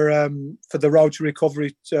for the Road to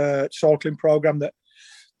Recovery cycling program that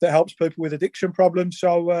helps people with addiction problems.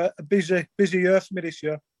 So a busy year for me this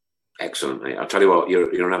year. Excellent, mate. I'll tell you what,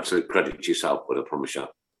 you're an absolute credit to yourself, but I promise you,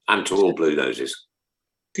 and to all Blue Noses.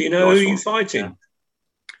 Do you know who you're fighting? Yeah.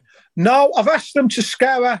 No, I've asked them to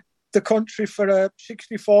scour the country for a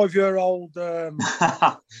 65-year-old.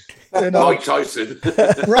 Mike Tyson.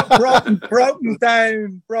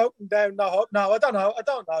 broken down. No, I don't know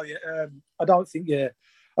yet. I don't think yet.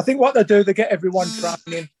 I think what they do, they get everyone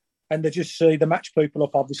training, and they just see they match people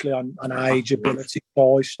up, obviously, on age, ability,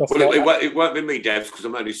 size, stuff. Well, like it won't be me, Debs, because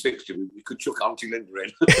I'm only 60. We could chuck Auntie Linda in.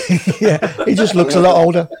 Yeah, he just looks a lot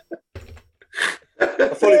older.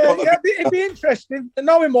 It'd be interesting. And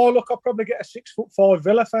knowing more, look, I'll probably get a 6'5"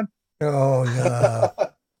 Villa fan. Oh no!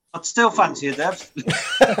 I'd still fancy you, Debs.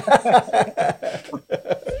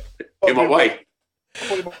 In what way? I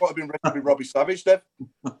thought you might have been ready to be Robbie Savage, Dev.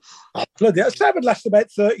 Bloody hell, Savage lasted about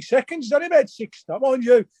 30 seconds. He's only about 6. Mind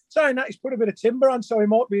you, saying that, he's put a bit of timber on, so he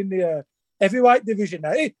might be in the heavyweight division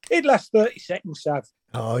now. He'd last 30 seconds, Sav.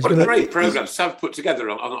 Oh, what a great programme Sav put together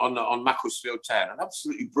on Macclesfield Town. And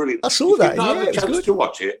absolutely brilliant. I saw that.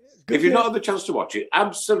 If you've not had the chance to watch it,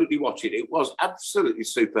 absolutely watch it. It was absolutely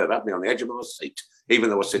superb. Had me on the edge of my seat, even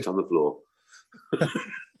though I sit on the floor.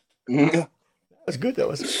 That's good. That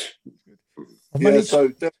was. Yeah, so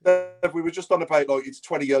we were just on about like it's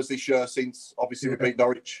 20 years this year since obviously we beat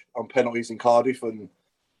Norwich on penalties in Cardiff, and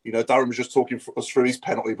you know Darren was just talking us through his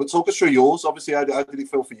penalty, but talk us through yours. Obviously, how did it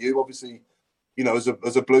feel for you? Obviously, you know, as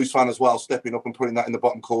a Blues fan as well, stepping up and putting that in the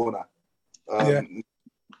bottom corner.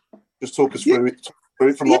 Just talk us through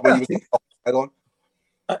it from like when you was head on.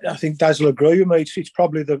 I think Daz will agree with me. It's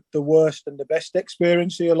probably the worst and the best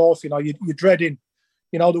experience of your life. You know, you're dreading.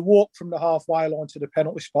 You know, the walk from the halfway line to the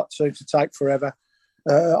penalty spot seemed to take forever.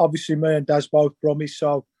 Obviously, me and Daz both Brummies,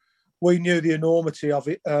 so we knew the enormity of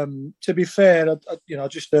it. To be fair, I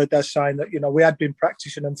just heard Daz saying that, you know, we had been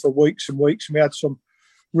practicing them for weeks and weeks, and we had some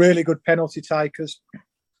really good penalty takers.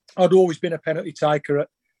 I'd always been a penalty taker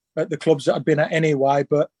at the clubs that I'd been at anyway,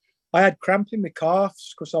 but I had cramp in my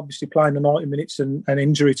calves because obviously playing the 90 minutes and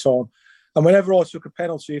injury time. And whenever I took a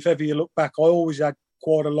penalty, if ever you look back, I always had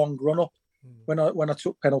quite a long run-up when I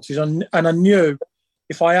took penalties. And I knew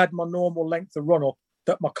if I had my normal length of run-up,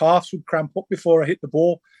 that my calves would cramp up before I hit the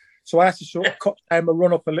ball. So I had to sort of cut down my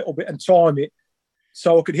run-up a little bit and time it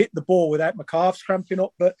so I could hit the ball without my calves cramping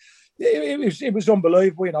up. But it was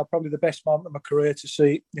unbelievable, you know, probably the best moment of my career to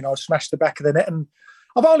see, you know, smash the back of the net. And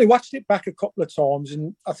I've only watched it back a couple of times,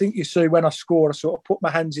 and I think you see when I score, I sort of put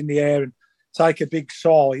my hands in the air and take a big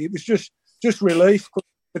sigh. It was just relief.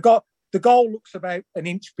 The goal looks about an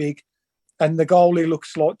inch big, and the goalie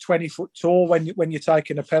looks like 20 foot tall when you're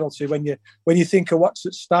taking a penalty. When you think of what's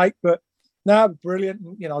at stake, but now brilliant.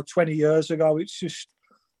 You know, 20 years ago, it's just,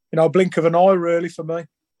 you know, a blink of an eye really for me.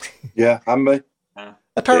 Yeah, and me.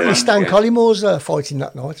 Apparently, Stan Collymore's fighting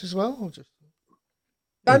that night as well.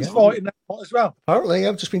 Stan's fighting that night as well. Apparently,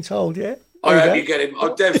 I've just been told. Yeah. I hope you get him.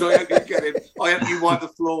 Oh, Debs, I hope you get him. I hope you wipe the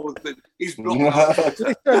floor with him. He's blocked.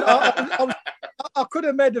 Listen, I could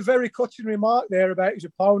have made a very cutting remark there about his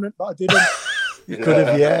opponent, but I didn't. You could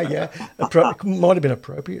have, yeah. It might have been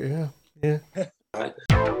appropriate, yeah.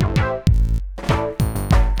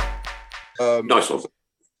 Nice one.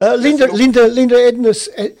 Linda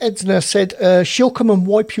Edna said, she'll come and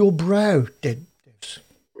wipe your brow, Debs.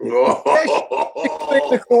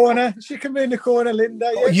 She can be in the corner,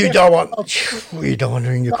 Linda. Yeah, you don't want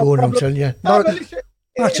her in your corner, I'm telling you.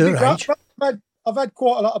 That's her age. I've had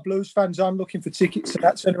quite a lot of Blues fans on looking for tickets, and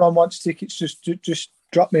that's anyone wants tickets, just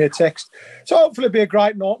drop me a text. So hopefully it'll be a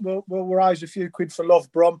great night. We'll raise a few quid for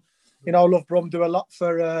Love Brum. You know, Love Brum do a lot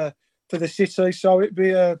for the city, so it'd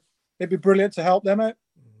be brilliant to help them out.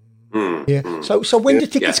 Yeah. So when do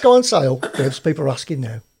tickets go on sale? There's people are asking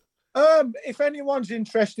now. If anyone's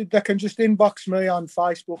interested, they can just inbox me on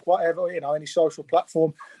Facebook, whatever, you know, any social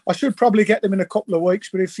platform. I should probably get them in a couple of weeks,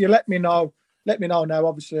 but if you let me know now.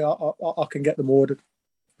 Obviously, I can get them ordered.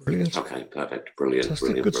 Brilliant. Okay, perfect. Brilliant.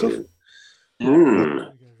 Good brilliant.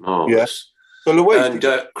 Stuff. Yes. So Louise, and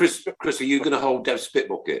Chris, are you going to hold Dev's spit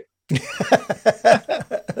bucket?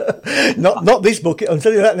 not this bucket. I'll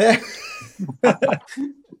tell you that now.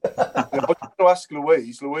 I was going to ask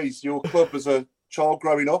Louise, your club as a child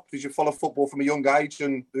growing up, did you follow football from a young age,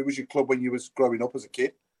 and who was your club when you was growing up as a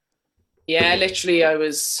kid? Yeah, literally, I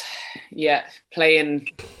was playing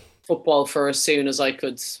football for as soon as I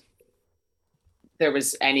could. There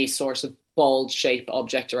was any sort of ball-shaped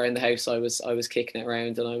object around the house, I was kicking it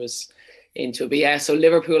around, and I was into it. But yeah, so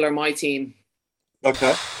Liverpool are my team.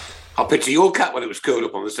 Okay. I'll picture your cat when it was curled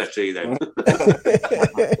up on the settee then.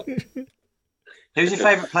 Who's your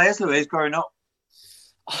favourite players, Louise, growing up?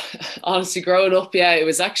 Honestly, growing up, it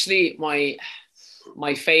was actually my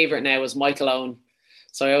favourite now was Michael Owen.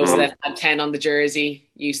 So I always had 10 on the jersey,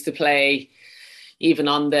 used to play even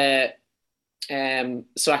on the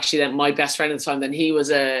so actually then my best friend at the time, then he was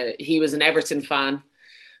an Everton fan,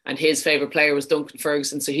 and his favourite player was Duncan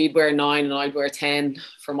Ferguson. So he'd wear 9 and I'd wear 10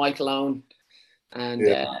 for Michael Owen. And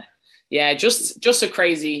just a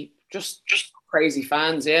crazy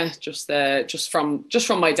fans, just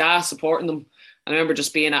from my dad supporting them. I remember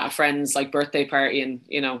just being at a friend's like birthday party, and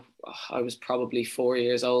you know, I was probably 4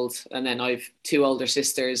 years old, and then I've 2 older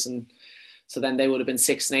sisters, and so then they would have been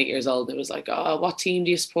 6 and 8 years old. It was like, oh, what team do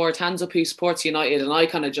you support? Hands up, who supports United? And I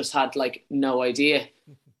kind of just had like no idea.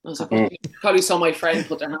 I was like, probably saw my friend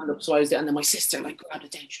put their hand up, so I was there, and then my sister like grabbed it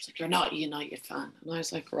down. She was like, "You're not a United fan," and I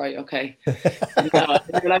was like, "Right, okay." And, they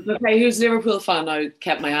were like, "Okay, who's a Liverpool fan?" I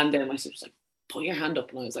kept my hand down. My sister was like, "Put your hand up,"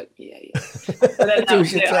 and I was like, "Yeah." And then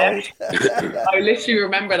I literally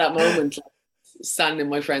remember that moment. standing in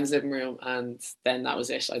my friend's living room, and then that was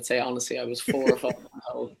it. I'd say honestly, I was 4 or 5 months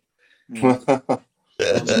old.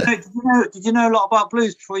 Did you know a lot about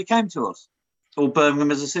Blues before you came to us, or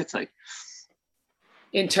Birmingham as a city?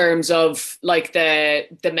 In terms of like the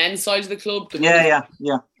men's side of the club? Yeah.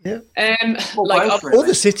 Like or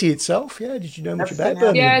the city itself. Yeah, did you know much about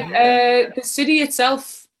Birmingham? Yeah, the city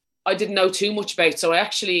itself, I didn't know too much about. So I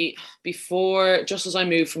actually, just as I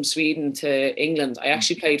moved from Sweden to England, I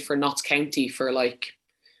actually played for Notts County for like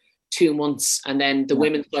 2 months, and then the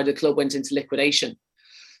women's side of the club went into liquidation.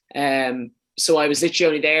 So I was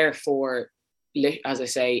literally only there for, as I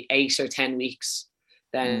say, 8 or 10 weeks.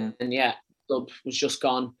 Then, club was just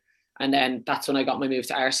gone, and then that's when I got my move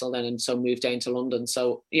to Arsenal then, and so moved down to London.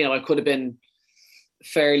 So I could have been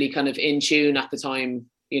fairly kind of in tune at the time,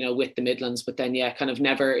 with the Midlands, but then kind of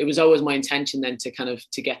never. It was always my intention then to kind of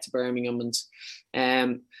to get to Birmingham,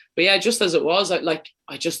 and but yeah, just as it was,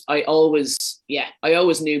 I always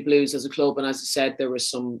knew Blues as a club, and as I said, there was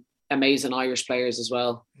some amazing Irish players as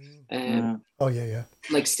well.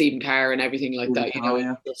 Like Stephen Carr and everything like that.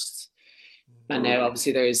 And now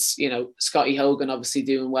obviously there's, Scotty Hogan obviously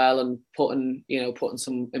doing well and putting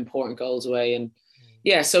some important goals away. And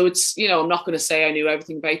so it's, I'm not going to say I knew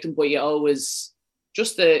everything about them, but you always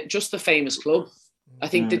just the famous club. I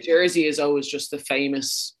think the jersey is always just the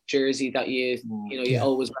famous jersey that you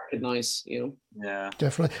always recognize, Yeah,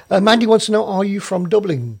 definitely. Mandy wants to know, are you from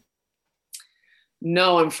Dublin?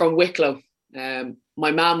 No, I'm from Wicklow.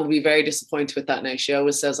 My mum will be very disappointed with that now. She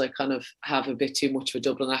always says I kind of have a bit too much of a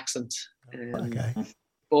Dublin accent. Okay.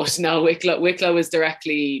 But no, Wicklow is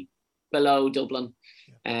directly below Dublin.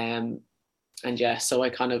 So I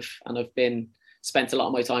kind of, and I've spent a lot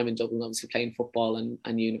of my time in Dublin, obviously playing football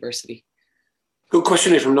and university. Good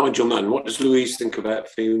question here from Nigel Mann. What does Louise think about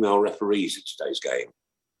female referees in today's game?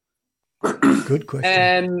 Good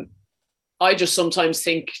question. I just sometimes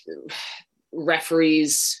think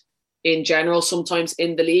referees in general, sometimes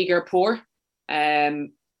in the league, are poor. To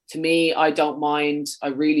me, I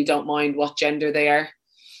really don't mind what gender they are.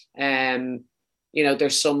 There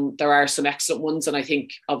are some excellent ones, and I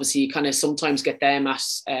think obviously you kind of sometimes get them at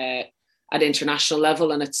international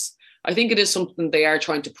level, and I think it is something they are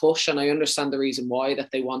trying to push, and I understand the reason why, that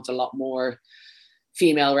they want a lot more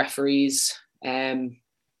female referees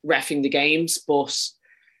reffing the games. But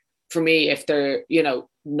for me, if they're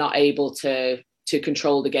not able to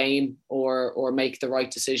control the game or make the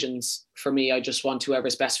right decisions, for me, I just want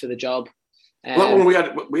whoever's best for the job. That one we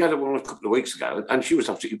had one a couple of weeks ago, and she was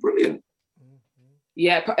absolutely brilliant.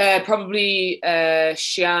 Yeah, probably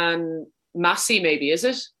Sian Massey, maybe, is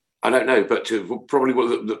it? I don't know, but probably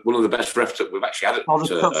one of the best refs that we've actually had at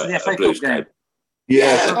the Blues game.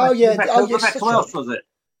 Yeah. Oh yeah. Rebecca Welsh, was it?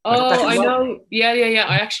 Oh, I know. Yeah.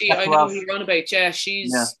 I know who you're on about. Yeah,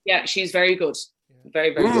 she's very good.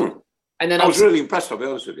 Very, very good. And then I was really impressed, I'll be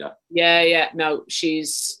honest with you. Yeah. No,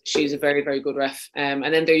 she's a very, very good ref. And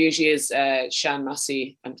then there usually is Sian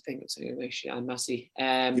Massey. I'm thinking it's Sian Massey.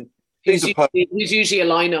 Who's usually a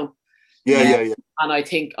lino. Yeah. And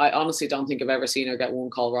I honestly don't think I've ever seen her get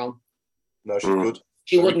one call wrong. No, she's good.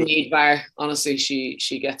 She wouldn't need VAR. Honestly,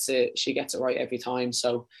 she gets it right every time.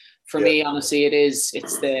 So for me, honestly, it's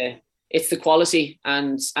the quality,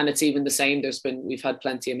 and it's even the same. We've had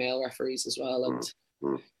plenty of male referees as well, and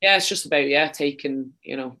it's just about taking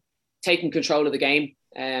control of the game,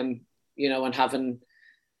 and having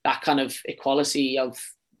that kind of equality of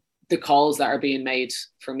the calls that are being made.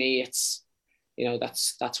 For me, it's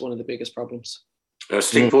that's one of the biggest problems.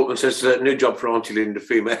 Steve Portman says new job for Auntie Linda,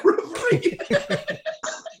 female referee.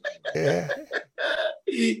 Yeah.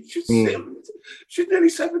 She's nearly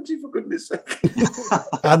 70, for goodness sake.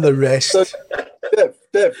 And the rest. So,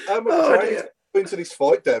 Dev, how much into this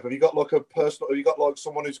fight, Dev? Have you got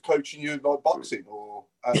someone who's coaching you like boxing, or?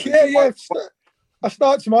 Yeah. I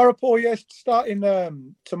start tomorrow, Paul. Yes,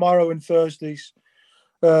 starting tomorrow and Thursdays.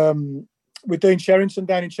 With Dean Sherrington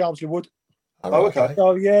down in Chelmsley Wood. Oh, okay.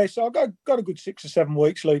 So I've got a good 6 or 7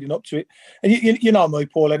 weeks leading up to it. And you know me,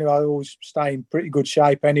 Paul, anyway, I always stay in pretty good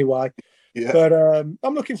shape anyway. Yeah. But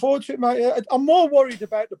I'm looking forward to it, mate. I'm more worried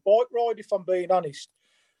about the bike ride, if I'm being honest.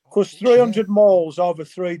 Because 300 miles over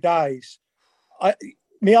 3 days,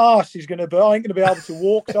 my arse is I ain't going to be able to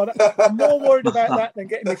walk. So I'm more worried about that than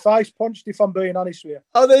getting my face punched, if I'm being honest with you.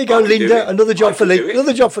 Oh, there you go, Linda. Another job for Linda.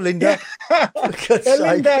 Another job for Linda.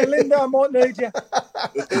 Linda, I might need you.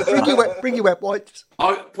 Bring your wet wipes.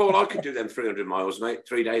 Paul, I could do them 300 miles, mate.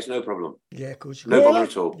 3 days, no problem. Yeah, of course. No problem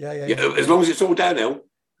at all. Yeah. As long as it's all downhill.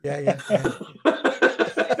 Yeah.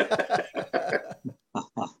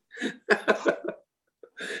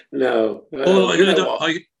 No. Paul,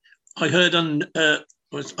 I heard on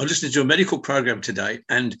I listened to a medical program today,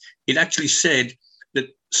 and it actually said that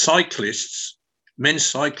men's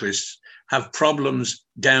cyclists, have problems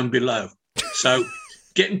down below. So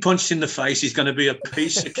getting punched in the face is going to be a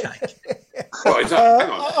piece of cake. Right, hang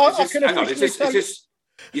on. I'll officially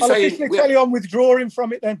tell you I'm withdrawing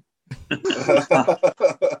from it then.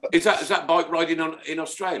 Is that bike riding in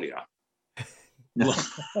Australia? No.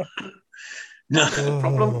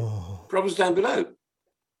 Problems down below.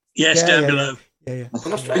 Yes, down below. Yeah.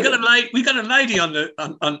 We got a lady on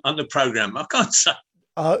the program. I can't say.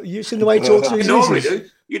 You've seen the way he talks to his missus.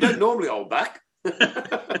 You don't normally hold back.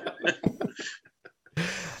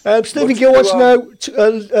 Stephen Gill wants to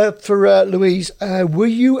know for Louise, were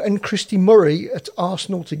you and Christy Murray at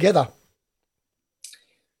Arsenal together?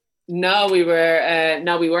 No, we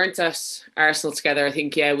weren't at Arsenal together. I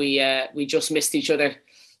think we just missed each other.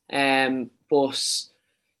 But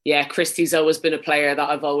yeah, Christy's always been a player that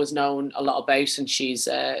I've always known a lot about, and she's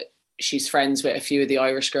friends with a few of the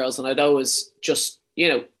Irish girls, and I'd always just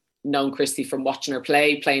known Christy from watching her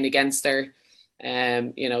playing against her.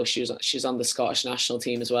 She's on the Scottish national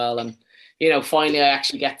team as well, and finally I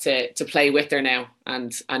actually get to play with her now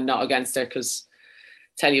and not against her, because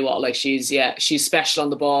tell you what, like she's special on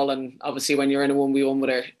the ball, and obviously when you're in a 1v1 with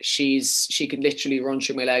her, she could literally run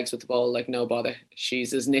through my legs with the ball like no bother.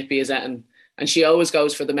 She's as nippy as that, and she always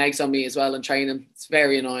goes for the megs on me as well in training. It's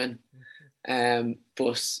very annoying. But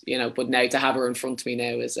now to have her in front of me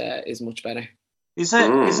now is much better. Is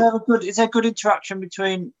there good interaction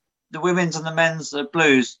between the women's and the men's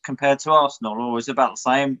Blues compared to Arsenal, or is it about the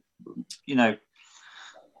same?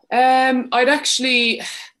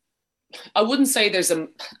 I wouldn't say there's a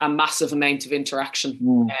massive amount of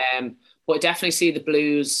interaction, but I definitely see the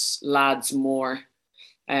Blues lads more,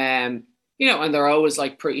 and they're always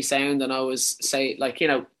like pretty sound and always say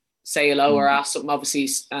hello or ask something, obviously,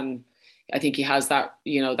 and I think he has that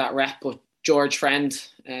that rep. But George Friend,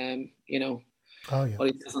 what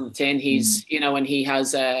he says on the tin, he's and he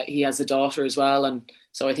has a daughter as well, and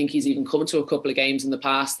so I think he's even come to a couple of games in the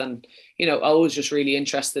past, and always just really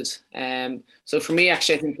interested. So for me,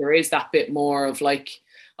 actually, I think there is that bit more of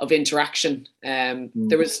interaction.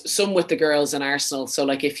 There was some with the girls in Arsenal. So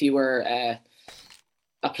like if you were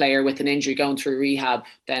a player with an injury going through rehab,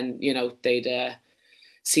 then they'd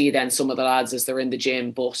see then some of the lads as they're in the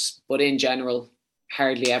gym. But in general,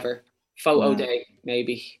 hardly ever. Photo day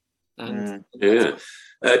maybe. And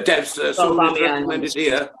Dev's recommended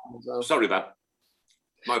here. Sorry, Bob.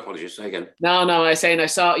 My apologies. Say again. No. I was saying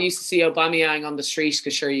I used to see Aubameyang on the street,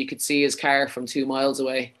 because sure you could see his car from 2 miles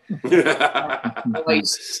away.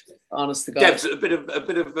 Honest to God. Dev's a bit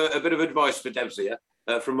of advice for Dev's here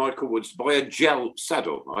from Michael Woods. Buy a gel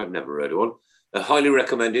saddle. I've never heard of one. Highly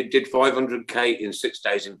recommended. Did 500k in 6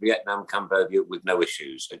 days in Vietnam, Cambodia with no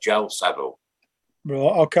issues. A gel saddle. Right.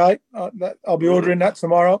 Okay. I'll be ordering that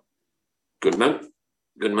tomorrow. Good man.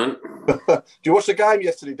 Do you watch the game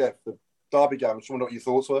yesterday, Dev? The Derby game. I just wonder what your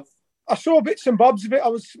thoughts were. I saw bits and bobs of it. I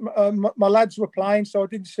was my lads were playing, so I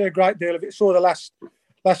didn't see a great deal of it. Saw the last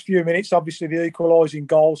few minutes, obviously the equalising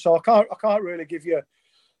goal. So I can't really give you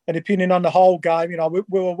an opinion on the whole game. We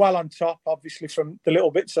were well on top, obviously, from the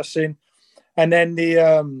little bits I've seen, and then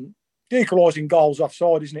the equalising goal's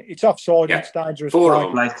offside, isn't it? It's offside. Yeah. And it's dangerous.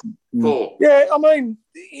 4. Yeah, I mean,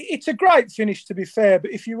 it's a great finish, to be fair.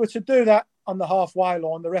 But if you were to do that on the halfway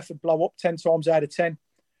line, the ref would blow up 10 times out of 10.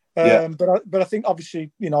 But I think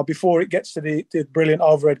obviously, before it gets to the brilliant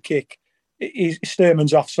overhead kick,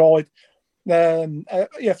 Sturman's offside.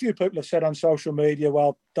 A few people have said on social media,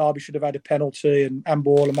 well, Derby should have had a penalty and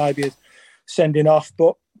handball and maybe a sending off.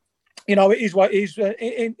 But it is what it is.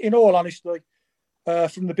 In all honesty,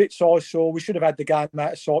 from the bits I saw, we should have had the game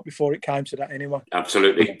out of sight before it came to that anyway.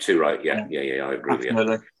 Absolutely, too right. Yeah, I agree with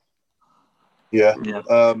you. Yeah.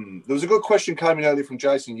 There was a good question coming earlier from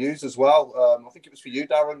Jason Hughes as well. I think it was for you,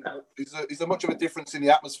 Darren. Is there much of a difference in the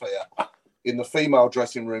atmosphere in the female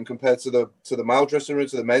dressing room compared to the male dressing room,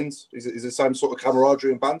 to the men's? Is it the same sort of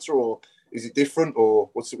camaraderie and banter, or is it different, or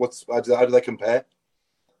how do they compare?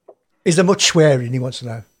 Is there much swearing? He wants to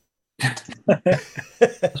know.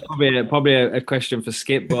 That's probably a question for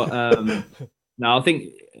Skip, but no,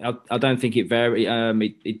 I don't think it varies.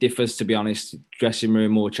 It differs, to be honest. Dressing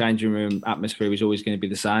room or changing room atmosphere is always going to be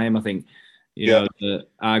the same. I think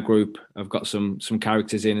our group have got some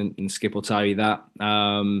characters in, and Skip will tell you that.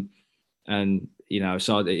 So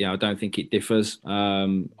I don't think it differs.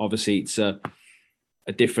 Obviously, it's a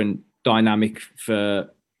different dynamic for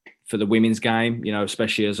the women's game.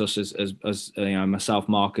 Especially as us as myself,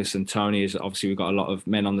 Marcus, and Tony. Is obviously we've got a lot of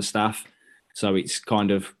men on the staff, so it's kind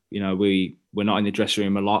of we're not in the dressing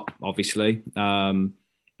room a lot, obviously.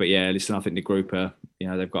 But yeah, listen, I think the group are,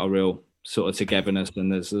 they've got a real sort of togetherness,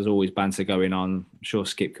 and there's always banter going on. I'm sure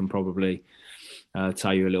Skip can probably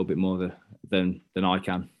tell you a little bit more than I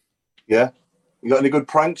can. Yeah, you got any good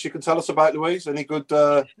pranks you can tell us about, Louise? Any good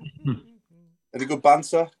banter?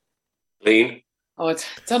 Lean. Oh, I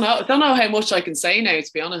don't know how much I can say now,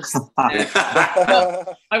 to be honest.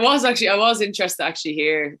 I was interested to actually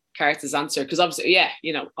hear Carter's answer, because obviously,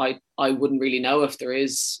 I wouldn't really know if there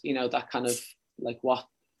is, that kind of like what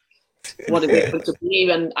is it going to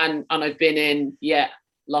be, and I've been in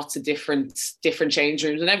lots of different change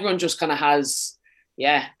rooms, and everyone just kind of has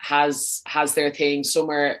their thing.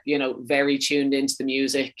 Some are very tuned into the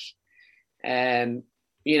music, and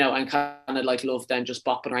kind of like love then just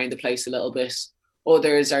bopping around the place a little bit.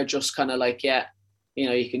 Others are just kind of like you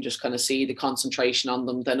can just kind of see the concentration on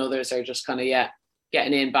them. Then others are just kind of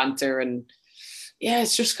getting in banter, and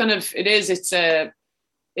it's just kind of it's a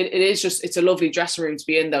lovely dressing room to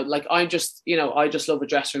be in, though. Like I just love a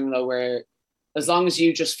dressing room though, where as long as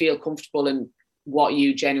you just feel comfortable in what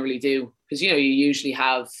you generally do, because you usually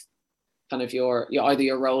have kind of your either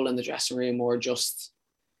your role in the dressing room, or just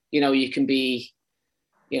you can be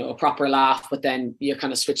a proper laugh, but then you're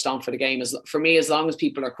kind of switched on for the game. For me, as long as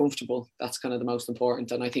people are comfortable, that's kind of the most important.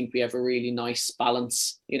 And I think we have a really nice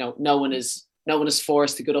balance. No one is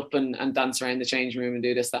forced to get up and dance around the changing room and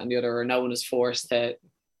do this, that, and the other, or no one is forced to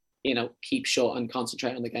keep shut and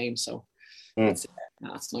concentrate on the game. So that's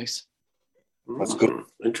nice. That's good.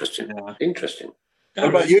 Interesting. Interesting. What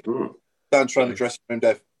about you? Dance around the dressing room,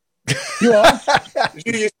 Dev. You are?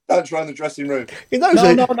 You used to dance around the dressing room. In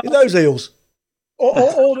those eels.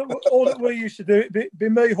 All that we used to do, be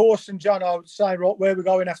me, Horse, and John. I would say, right, where we're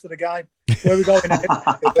going after the game, where we're going.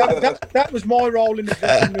 That was my role in the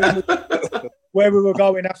dressing room, where we were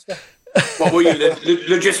going after. What were you, the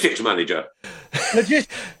logistics manager?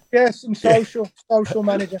 Logistics, yes, and social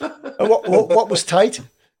manager. And what was Tate?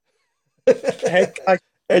 Head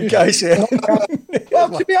case, yeah.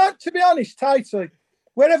 Well, to be honest, Tate,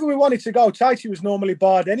 wherever we wanted to go, Tate was normally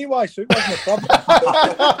barred anyway, so it wasn't a problem.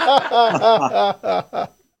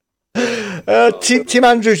 Tim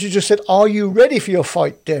Andrews, you just said, "Are you ready for your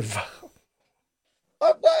fight, Dev?"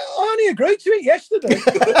 I only agreed to it yesterday.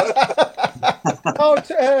 I've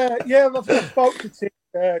spoke to Tim.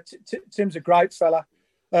 Tim's a great fella.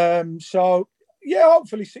 So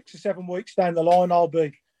hopefully 6 or 7 weeks down the line, I'll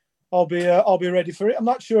be ready for it. I'm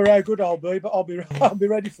not sure how good I'll be, but I'll be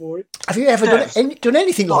ready for it. Have you ever done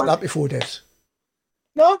anything like that before, Des?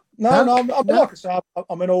 No. Like I said,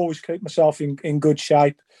 I mean, always keep myself in good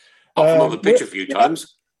shape. Apart from on the pitch a few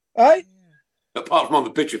times. Hey? Apart from on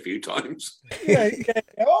the pitch a few times. Yeah.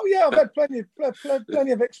 Oh, yeah. I've had plenty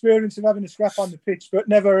of experience of having a scrap on the pitch, but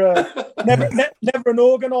never an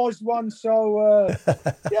organised one. So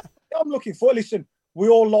I'm looking for. Listen, we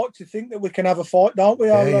all like to think that we can have a fight, don't we?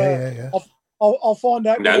 I'll find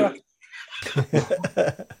out. No.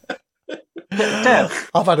 Dev,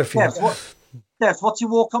 I've had a few. Dev, what's your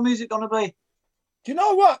walk-on music going to be? Do you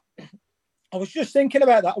know what? I was just thinking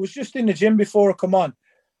about that. I was just in the gym before I come on.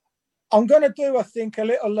 I'm going to do, I think, a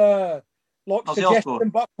little suggestion.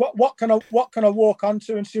 But what can I walk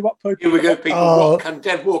onto and see what people? Here we go, people. What can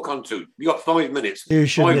Dev walk onto? You got 5 minutes. You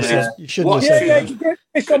should. You shouldn't. Give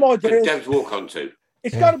some ideas. Dev's walk onto.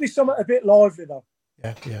 It's got to be something a bit lively, though.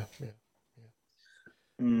 Yeah.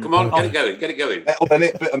 Come on, get it going. Metal, a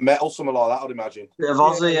bit of metal, something like that, I'd imagine. Bit of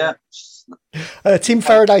Aussie, yeah. Tim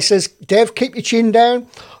Faraday says, "Dev, keep your chin down,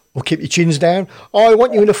 or keep your chins down. I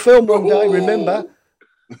want you in a film one day. Remember."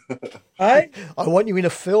 Hey? I want you in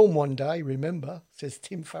a film one day. Remember, says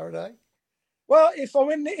Tim Faraday. Well, if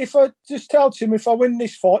I just tell Tim if I win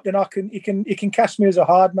this fight, then he can cast me as a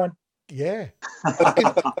hard man. Yeah,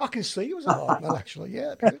 I can see you as a hard man, actually.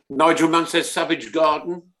 Yeah. Nigel Mann says Savage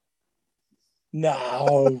Garden.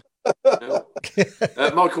 No.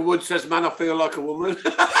 Michael Wood says, "Man, I feel like a woman."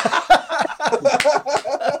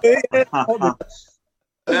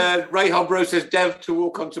 Ray Hobro says, "Dev to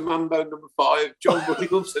walk onto Mambo number 5. John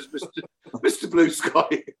Williams says, Mr. Blue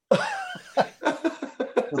Sky.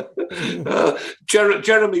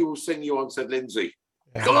 Jeremy will sing you on, said Lindsay.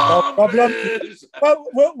 Come on, no problem. Well,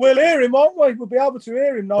 we'll hear him, won't we? We'll be able to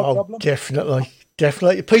hear him, no problem. Definitely.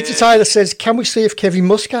 Peter Taylor says, "Can we see if Kevin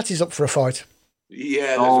Muscat is up for a fight?"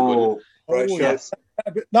 Yeah, that's a good right, yes.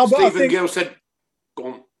 No, but Stephen Gill said, "Go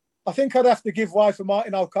on." I think I'd have to give way for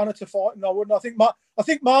Martin O'Connor to fight him. I wouldn't. I think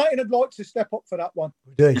Martin would like to step up for that one.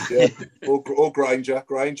 Yeah. Or Granger.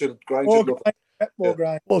 Granger. More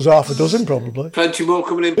grind. Well, there's half a dozen probably. Plenty more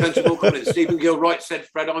coming in. Stephen Gilwright said,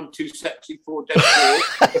 "Fred, I'm too sexy for Dev."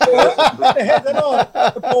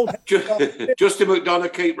 Justin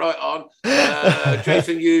McDonough, keep right on.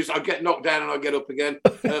 Jason Hughes, I get knocked down and I get up again.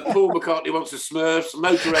 Paul McCartney wants a Smurfs.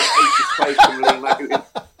 Motorhead hates space from Lee Magazine.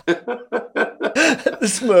 The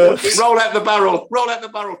Smurfs. Roll out the barrel.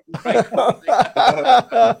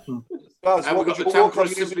 And we've got the Tampa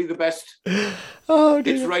is simply the best. Oh,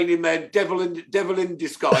 dear. It's Raining Men, devil in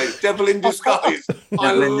disguise. Devil in disguise.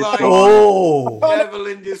 Devil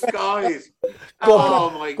in disguise. Go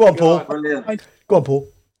on, my go on, God. Paul. Go on, Paul.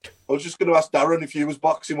 I was just going to ask Darren, if you was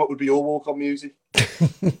boxing, what would be your walk-on music?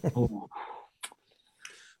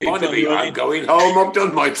 I'm going home. I've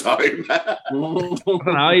done my time. I don't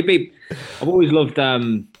know. I've always loved a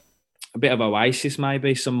bit of Oasis,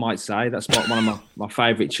 maybe some might say. That's one of my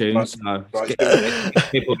favourite tunes. So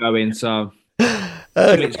people go in. So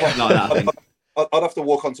it's like that, I think. I'd have to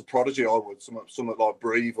walk onto Prodigy. I would something like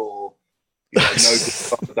Breathe or No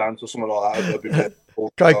Good to Dance or something like that.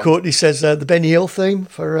 Craig Courtney says the Benny Hill theme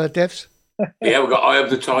for Devs. Yeah, we've got Eye of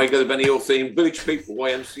the Tiger, the Benny Hill theme, Village People,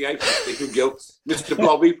 YMCA from Stephen Gill, Mr.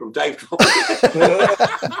 Blobby from Dave.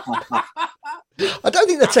 I don't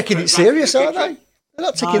think they're taking it serious, are they? They're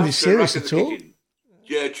not taking this serious at all.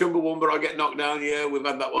 Yeah, Chumbawamba, I Get Knocked Down. Yeah, we've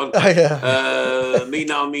had that one. Oh, yeah. Me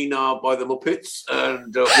Now by the Muppets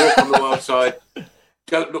and Walk on the Wild Side.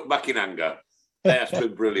 Don't Look Back in Anger. That's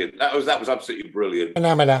been brilliant. That was absolutely brilliant.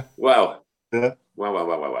 Phenomena. Wow. Yeah.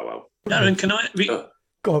 Wow. Darren, can I?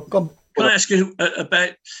 Go on. Can I ask you about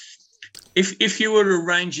if you were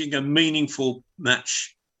arranging a meaningful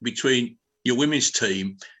match between your women's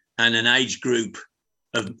team and an age group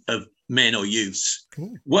of men or youths,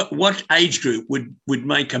 what age group would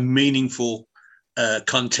make a meaningful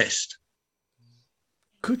contest?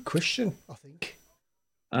 Good question, I think.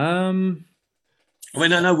 I mean,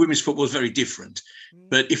 I know women's football is very different,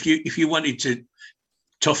 but if you wanted to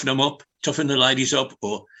toughen the ladies up,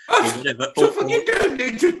 or whatever. You don't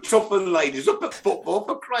need to toughen ladies up at football,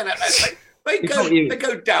 for crying out loud. They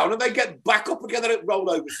go down and they get back up again and roll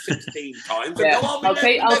over 16 times. Yeah. And go on, I'll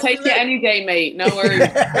take it any day, mate. No worries.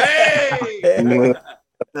 Hey!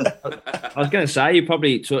 I was going to say, you've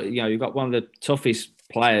got one of the toughest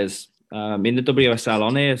players in the WSL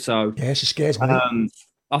on here. So yeah, she scares me.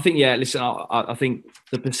 I think, listen, I think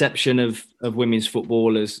the perception of women's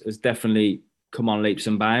football has definitely come on leaps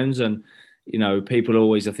and bounds. And, people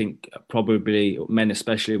always, I think, probably men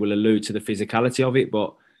especially, will allude to the physicality of it.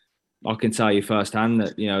 But I can tell you firsthand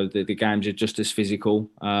that, the games are just as physical.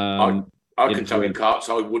 I can tell you, Carts,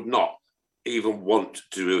 I would not even want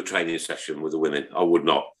to do a training session with the women. I would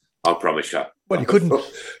not. I promise you. Well, you couldn't.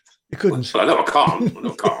 You couldn't. Well, I know I can't.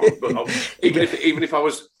 But even if I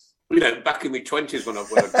was, back in my 20s when I've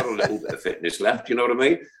got a little bit of fitness left, you know what I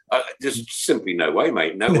mean? There's simply no way,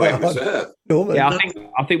 mate. No way reserve. Yeah,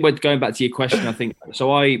 I think we're going back to your question. I think so.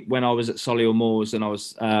 When I was at Solihull Moors, and I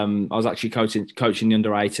was actually coaching the under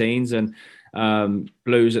 18s, and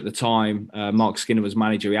Blues at the time. Mark Skinner was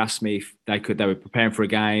manager. He asked me if they were preparing for a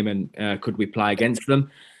game, and could we play against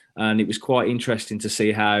them? And it was quite interesting to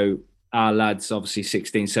see how our lads, obviously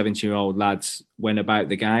 16, 17-year-old lads, went about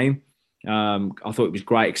the game. I thought it was a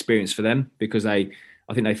great experience for them, because I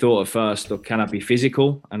think they thought at first, look, can I be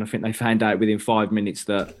physical? And I think they found out within 5 minutes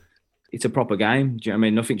that it's a proper game. Do you know what I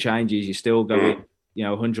mean? Nothing changes. You still go in,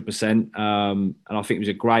 100%. And I think it was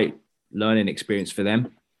a great learning experience for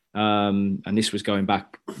them. And this was going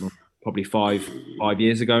back probably five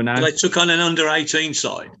years ago now. They took on an under 18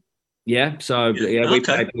 side. Yeah. So we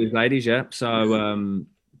played Blues ladies. Yeah. So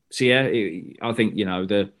I think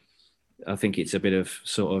I think it's a bit of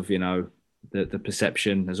sort of the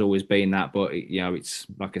perception has always been that, but it's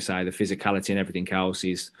like I say, the physicality and everything else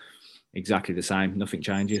is exactly the same. Nothing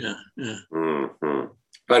changes. Yeah. Mm-hmm.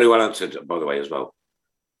 Very well answered, by the way, as well.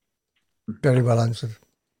 Very well answered.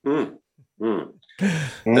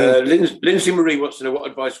 Lindsay Marie wants to know, what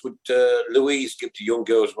advice would Louise give to young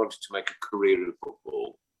girls wanting to make a career in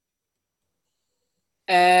football?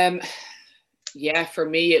 For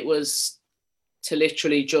me, it was to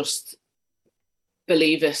literally just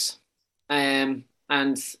believe it, and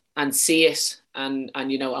see it, and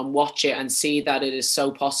watch it, and see that it is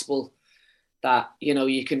so possible that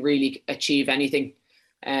you can really achieve anything.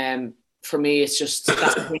 For me, it's just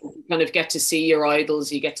that you kind of get to see your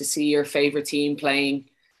idols, you get to see your favorite team playing.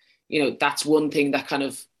 That's one thing that kind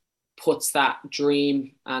of puts that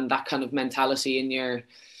dream and that kind of mentality in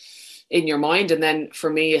your mind. And then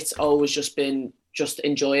for me, it's always just been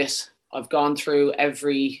enjoy it. I've gone through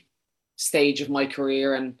every stage of my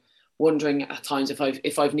career, and wondering at times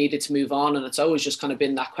if I've needed to move on, and it's always just kind of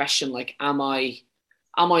been that question, like, am I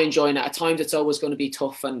enjoying it? At times it's always going to be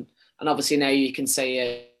tough, and obviously now you can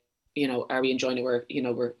say, are we enjoying it?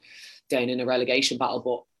 We're down in a relegation battle,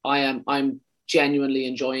 but I'm genuinely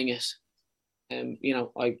enjoying it.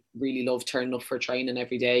 I really love turning up for training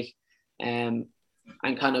every day, and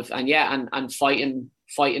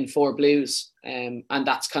fighting for Blues, and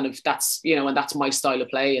that's my style of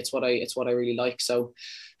play. It's what I really like. So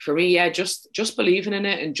for me, just believing in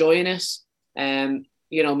it, enjoying it,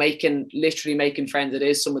 making friends. It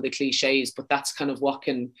is some of the cliches, but that's kind of what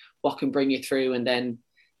can bring you through. And then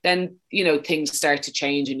things start to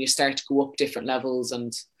change and you start to go up different levels,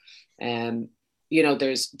 and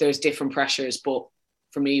there's different pressures. But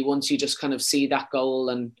for me, once you just kind of see that goal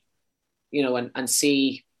and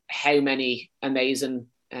see how many amazing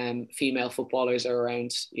female footballers are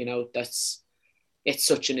around, it's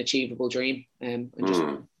such an achievable dream.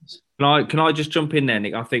 Can I just jump in there,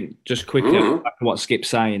 Nick? I think just quickly back to what Skip's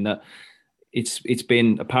saying, that it's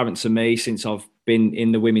been apparent to me since I've been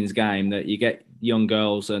in the women's game that you get young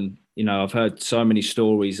girls, and I've heard so many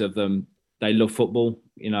stories of them. They love football,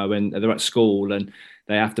 when they're at school and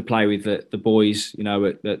they have to play with the boys,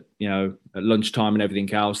 at lunchtime and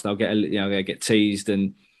everything else. They'll get they get teased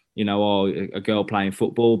and a girl playing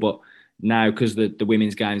football. But now, because the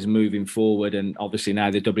women's game is moving forward, and obviously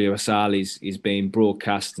now the WSL is being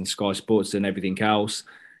broadcast and Sky Sports and everything else,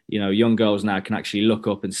 young girls now can actually look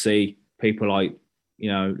up and see people like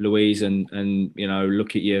Louise and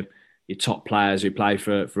look at your top players who play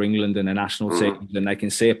for England and the national teams, and they can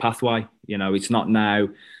see a pathway. It's not now,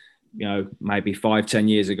 maybe 5-10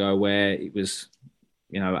 years ago where it was,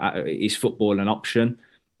 is football an option?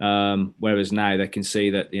 Whereas now they can see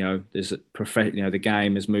that, there's the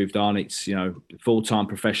game has moved on. It's, full-time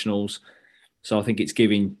professionals. So I think it's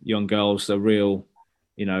giving young girls a real,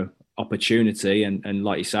 opportunity. And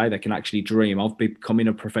like you say, they can actually dream of becoming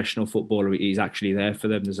a professional footballer. It is actually there for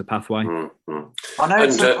them. There's a pathway. I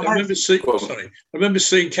remember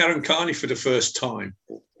seeing Karen Carney for the first time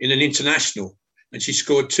in an international, and she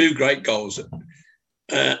scored 2 great goals.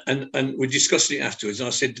 And we discussed it afterwards. And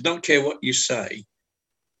I said, don't care what you say,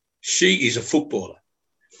 she is a footballer.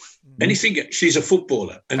 Anything, she's a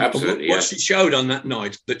footballer. And what she showed on that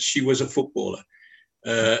night, that she was a footballer.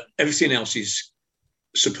 Everything else is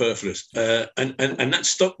superfluous. And that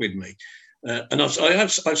stuck with me. And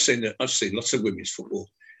I've seen lots of women's football,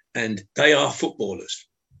 and they are footballers.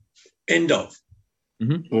 End of.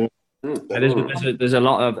 Mm-hmm. There's a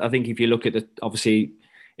lot of, I think if you look at obviously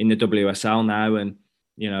in the WSL now, and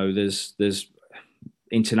there's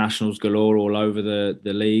internationals galore all over the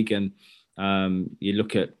league, and you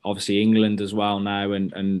look at obviously England as well now,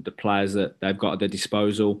 and the players that they've got at their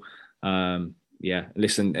disposal. And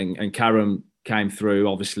Karen came through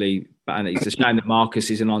obviously, and it's a shame that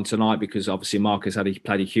Marcus isn't on tonight, because obviously Marcus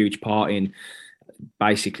played a huge part in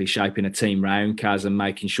basically shaping a team round Kaz and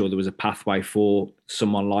making sure there was a pathway for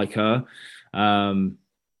someone like her.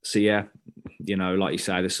 So yeah, like you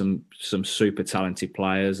say, there's some super talented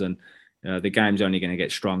players, and the game's only going to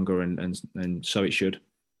get stronger, and so it should.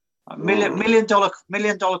 Million dollar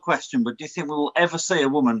question, but do you think we will ever see a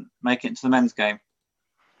woman make it into the men's game?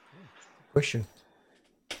 Question.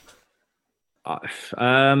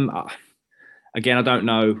 Again, I don't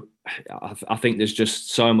know. I think there's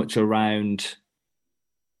just so much around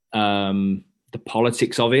the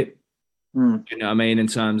politics of it. You know what I mean? In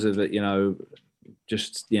terms of it,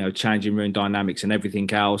 changing room dynamics and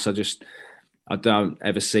everything else. I don't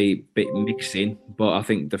ever see it mixing, but I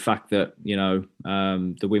think the fact that,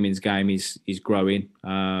 the women's game is growing.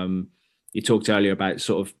 You talked earlier about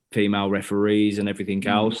sort of female referees and everything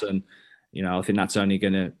else. And, I think that's only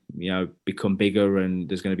going to, become bigger, and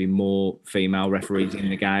there's going to be more female referees in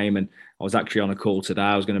the game. And I was actually on a call today.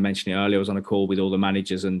 I was going to mention it earlier. I was on a call with all the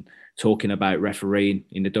managers and talking about refereeing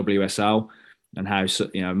in the WSL and how,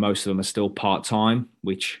 most of them are still part-time,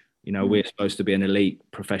 which, we're supposed to be an elite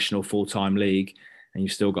professional full-time league, and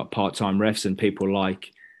you've still got part-time refs, and people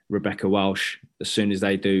like Rebecca Welsh, as soon as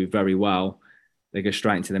they do very well, they go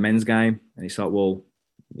straight into the men's game. And it's like, well,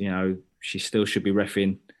 she still should be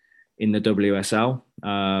reffing in the WSL.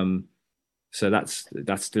 So that's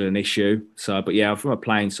still an issue. So, but yeah, from a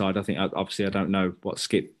playing side, I think obviously I don't know what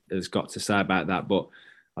Skip has got to say about that, but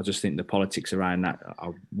I just think the politics around that, I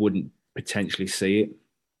wouldn't potentially see it.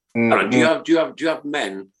 Aaron, do you have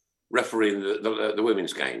men refereeing the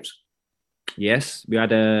women's games? Yes, we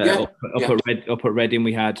had up at Reading.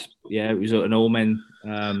 We had it was an all men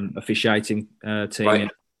officiating team. Right.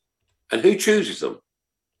 And who chooses them?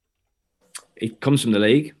 It comes from the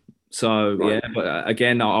league. So yeah, but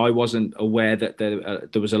again, I wasn't aware that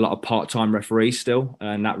there was a lot of part-time referees still,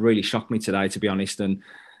 and that really shocked me today, to be honest. And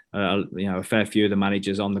a fair few of the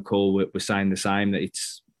managers on the call were saying the same, that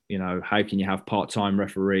it's, how can you have part-time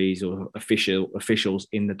referees or officials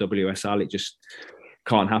in the WSL? It just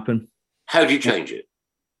can't happen. How do you change it?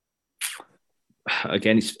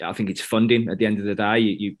 Again, I think it's funding. At the end of the day,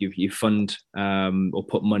 you fund or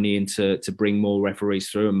put money into to bring more referees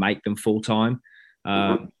through and make them full-time.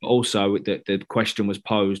 Also, the question was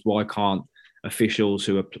posed: why can't officials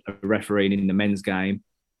who are refereeing in the men's game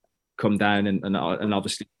come down and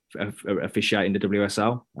obviously officiate in the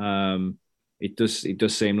WSL? It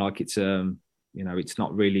does seem like it's it's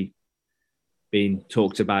not really being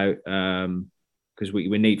talked about, because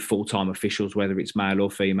we need full-time officials, whether it's male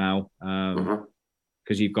or female,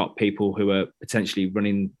 because you've got people who are potentially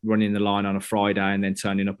running the line on a Friday and then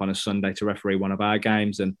turning up on a Sunday to referee one of our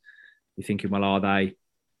games, and you're thinking, well, are they,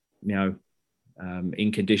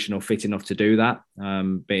 in condition or fit enough to do that?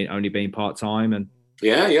 Being part time, and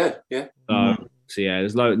yeah. So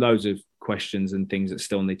there's loads of questions and things that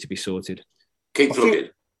still need to be sorted. Keep looking.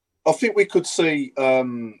 I think we could see a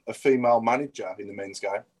female manager in the men's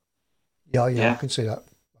game. Yeah, I can see that.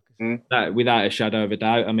 That without a shadow of a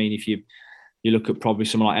doubt. I mean, if you look at probably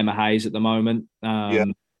someone like Emma Hayes at the moment,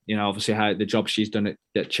 obviously how the job she's done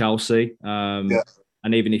at Chelsea.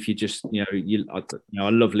 And even if you just, I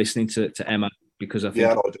love listening to Emma, because I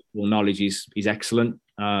think knowledge is excellent.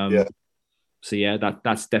 So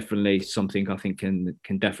that's definitely something I think can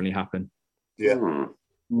definitely happen. Yeah.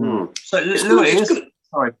 So Louise,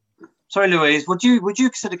 sorry, Louise, would you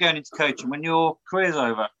consider going into coaching when your career's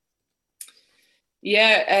over?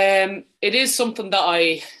 Yeah, it is something that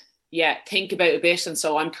I think about a bit, and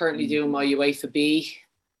so I'm currently doing my UEFA B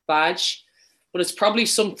badge. But it's probably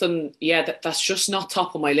something, that's just not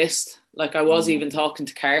top of my list. Like, I was even talking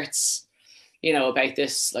to Carts, about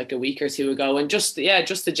this like a week or two ago, and just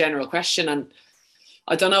the general question. And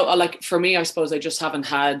I don't know, like, for me, I suppose I just haven't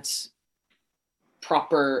had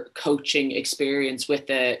proper coaching experience with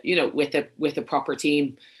a proper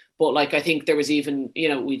team. But like, I think there was even,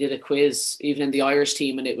 we did a quiz even in the Irish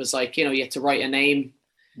team, and it was like, you had to write a name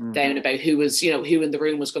down about who was, who in the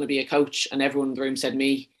room was going to be a coach, and everyone in the room said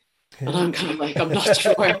me. And I'm kind of like, I'm not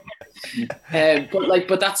sure. But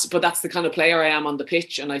that's the kind of player I am on the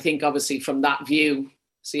pitch. And I think obviously from that view,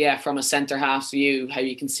 from a centre half view, how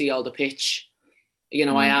you can see all the pitch,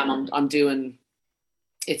 I'm doing,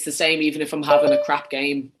 it's the same. Even if I'm having a crap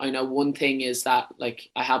game, I know one thing is that, like,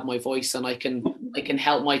 I have my voice, and I can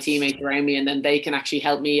help my teammates around me, and then they can actually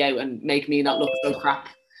help me out and make me not look so crap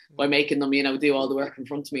by making them, do all the work in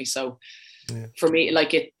front of me. So for me,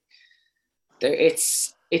 like,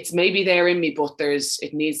 it's maybe there in me, but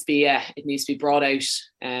it needs to be brought out.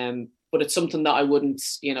 But it's something that I wouldn't,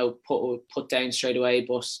 put down straight away.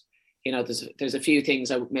 But there's a few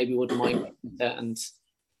things I maybe wouldn't mind, and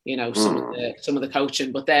some of the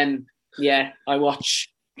coaching. But then I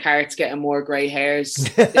watch Carts getting more grey hairs.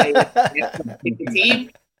 The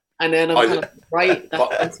team, and then I'm kind of right.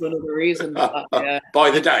 That's another reason.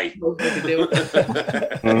 By the day.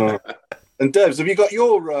 And Devs, have you got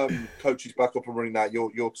your coaches back up and running now,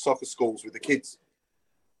 your soccer schools with the kids?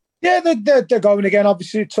 Yeah, they're going again.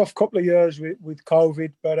 Obviously, a tough couple of years with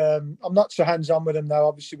COVID, but I'm not so hands-on with them now,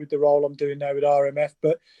 obviously, with the role I'm doing now with RMF.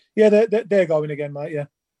 But yeah, they're going again, mate, yeah.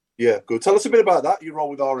 Yeah, good. Tell us a bit about that, your role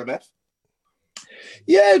with RMF.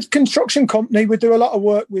 Yeah, it's a construction company. We do a lot of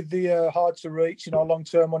work with the hard to reach,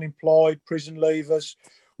 long-term unemployed, prison leavers.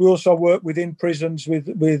 We also work within prisons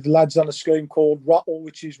with lads on a scheme called Rattle,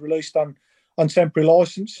 which is released on temporary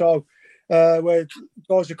licence. So where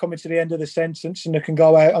guys are coming to the end of the sentence and they can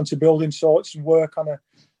go out onto building sites and work on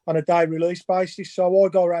a day release basis. So I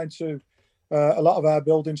go around to a lot of our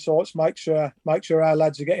building sites, make sure our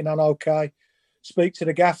lads are getting on okay, speak to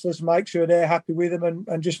the gaffers, make sure they're happy with them,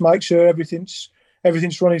 and just make sure everything's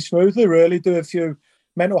running smoothly, really. Do a few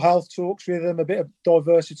mental health talks with them, a bit of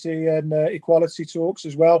diversity and equality talks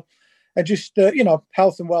as well. And just,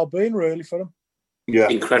 health and well-being, really, for them. Yeah,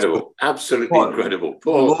 incredible, absolutely incredible,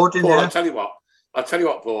 Paul. I'll tell you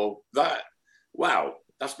what, Paul.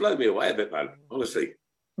 That's blown me away a bit, man. Honestly,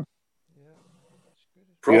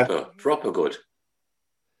 proper good.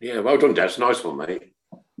 Yeah, well done, Des. Nice one, mate.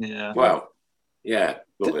 Yeah. Wow. Yeah,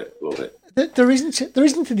 love it. There isn't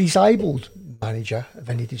a disabled manager of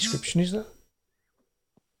any description, is there?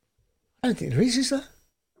 I don't think there is there?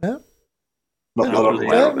 No. No, I don't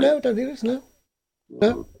think there is. No.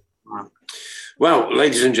 Well,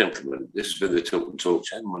 ladies and gentlemen, this has been the Tilton Talk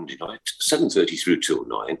Show, Monday night, 7:30 through till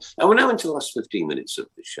 9. And we're now into the last 15 minutes of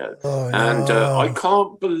the show. And I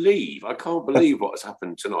can't believe what has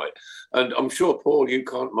happened tonight. And I'm sure, Paul, you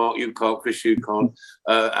can't, Mark, you can't, Chris, you can't,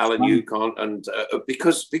 Alan, you can't. And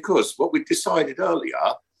because what we decided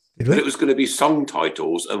earlier, that it was going to be song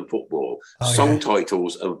titles and football,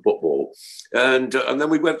 titles and football. And then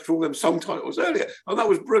we went through them song titles earlier. And that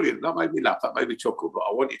was brilliant. That made me laugh. That made me chuckle. But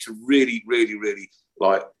I want you to really, really, really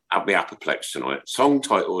have me apoplex tonight. Song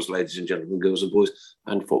titles, ladies and gentlemen, girls and boys,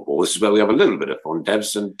 and football. This is where we have a little bit of fun.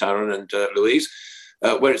 Devs and Darren and Louise.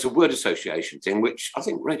 Where it's a word association thing, which I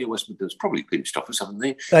think Radio West Midlands probably pinched off us, haven't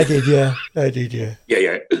they? They did, yeah.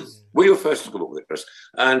 Yeah. We were first to come up with it, Chris.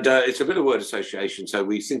 And it's a bit of word association, so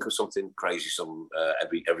we think of something crazy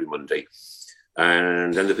every Monday.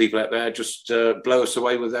 And then the people out there just blow us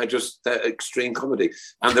away with their extreme comedy.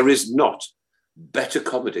 And there is not better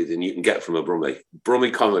comedy than you can get from a Brummie.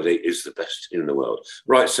 Brummie comedy is the best in the world.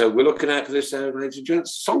 Right, so we're looking out for this, ladies and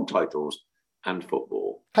gents, song titles and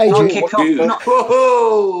football. Hey,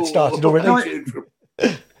 Whoa! Started already.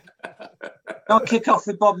 I'll kick off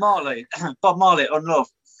with Bob Marley. Bob Marley on Love.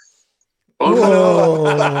 On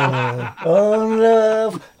Love. On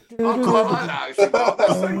Love. I quite like that, actually, Bob.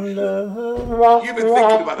 You've been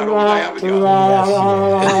thinking about that all day, haven't you?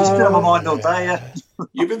 It's been on my mind all day, yeah.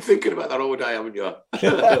 You've been thinking about that all day, haven't you?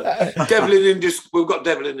 We've got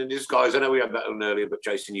Devlin in Disguise. I know we had that one earlier, but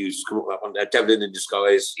Jason Hughes come up with that one there. Devlin in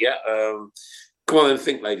Disguise. Yeah. Come on and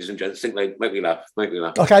think, ladies and gents. Think, make me laugh.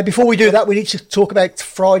 Okay, before we do that, we need to talk about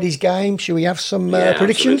Friday's game. Should we have some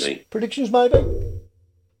predictions? Absolutely. Predictions, maybe?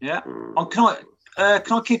 Yeah. Can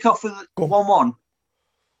I kick off with 1-1?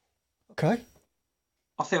 Okay.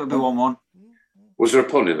 I think it'll be 1-1. Was there a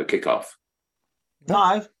pun in the kick-off?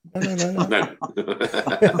 No. No.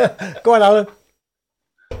 Go on, Alan.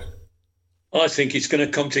 I think it's going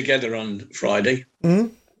to come together on Friday.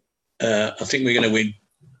 Mm-hmm. I think we're going to win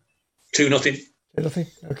 2-0.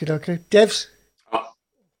 2-0. Okay. Devs?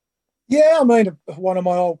 Yeah, I mean, one of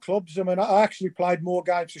my old clubs. I mean, I actually played more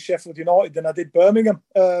games for Sheffield United than I did Birmingham.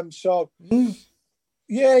 Yeah,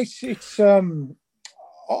 it's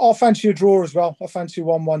I'll fancy a draw as well. I fancy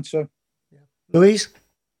 1-1 too. Louise?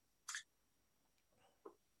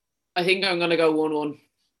 I think I'm going to go 1-1.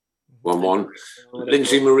 1-1.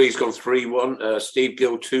 Lindsay Marie's gone 3-1. Steve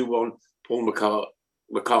Gill 2-1. Paul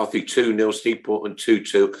McCarthy 2-0. Steve Portman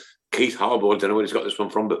 2-2. Keith Harbaugh, I don't know where he's got this one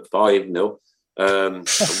from, but 5-0. Something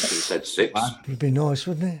said 6. It'd be nice,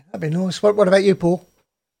 wouldn't it? That'd be nice. What about you, Paul?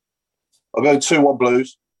 I'll go 2-1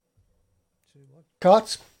 Blues. 2-1.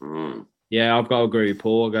 Carts? Yeah, I've got to agree with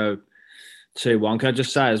Paul. I'll go 2-1. Can I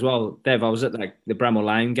just say as well, Dev, I was at the Bramall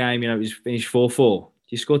Lane game. It was finished 4-4.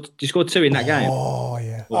 You scored 2 in that game. Oh,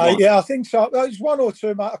 yeah. Yeah, I think so. It was 1 or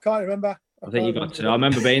 2, mate. I can't remember. I think you got 2. I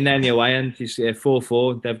remember being there in the away end.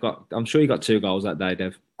 4-4. I'm sure you got 2 goals that day,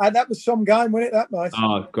 Dev. And that was some game, wasn't it, that night?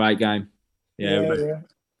 Oh, great game. Yeah.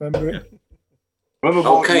 Remember it. Remember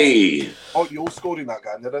okay. You all scored in that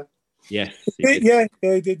game, did they? Yes. Yeah,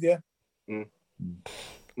 he did, yeah.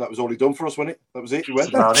 That was all he done for us, wasn't it? That was it. He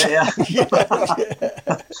went.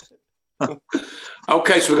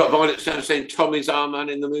 Okay, so we've got Violet Stone saying Tommy's our man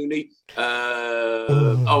in the Mooney.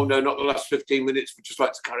 Oh no, not the last 15 minutes. We'd just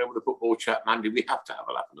like to carry on with the football chat. Mandy, we have to have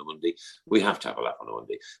a laugh on a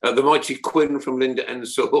Monday. The mighty Quinn from Linda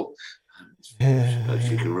Ensall.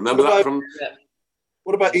 You can remember that from.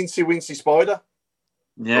 What about Incy Wincy Spider?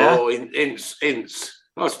 Yeah. Oh, Ince.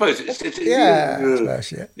 I suppose it's yeah. I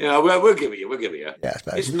suppose, yeah. Yeah, we'll give it you. Yeah, I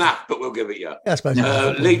suppose. It's naff, but we'll give it you. Yeah, I suppose.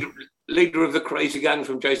 Leader of the Crazy Gang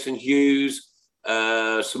from Jason Hughes.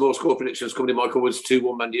 Some more score predictions coming in. Michael Woods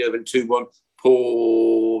 2-1, Mandy Irvin 2-1.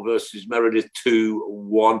 Paul versus Meredith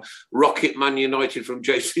 2-1. Rocket Man United from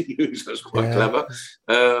Jason Hughes. That's quite clever.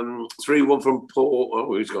 3-1 from Paul.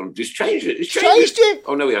 Oh, he's gone. He's changed it. Changed it.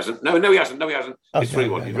 Oh no, he hasn't. No, he hasn't. It's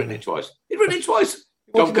 3-1. He's written it twice.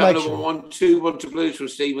 Don Gallagher 1-2 to Blues from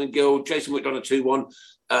Stephen Gill. Jason McDonough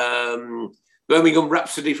 2-1. Birmingham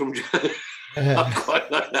Rhapsody from. I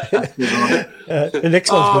quite like that. The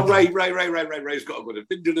next one's Ray's got a good one.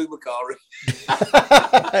 Vindaloo Makari.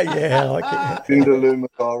 Yeah, I like it. Vindaloo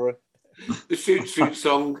Makari. The Shoot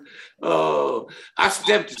song. Oh, ask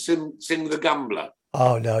Dev to sing The Gambler.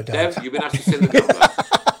 Oh no, don't. Dev, you've been asked to sing The Gambler.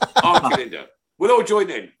 Aren't you, Linda? We'll all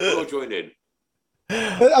join in.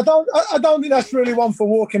 I don't think that's really one for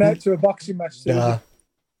walking out to a boxing match. Nah.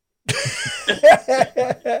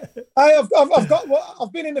 I've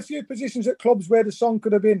been in a few positions at clubs where the song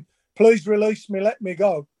could have been "Please release me, let me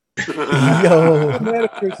go."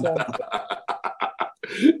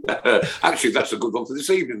 Actually, that's a good one for this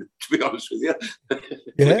evening, to be honest with you.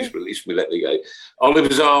 Yeah. Please release me, let me go.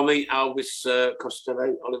 Oliver's Army, Elvis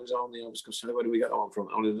Costello. Oliver's Army, Elvis Costello. Where do we get that one from?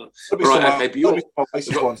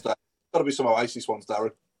 Got to be some Oasis ones,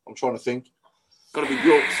 Darren. I'm trying to think. Got to be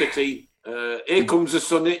York City. Here comes the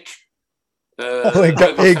Sunich.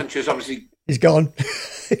 Sanchez, obviously. He's gone.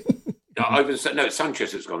 Ivan, no, it's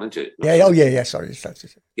Sanchez that's gone, isn't it? Yeah. Sorry, it's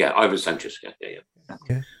Sanchez. Yeah, Ivan Sanchez.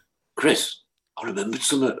 Yeah. Chris, I remembered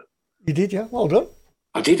something. You did, yeah. Well done.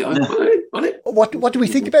 I did. On it. What do we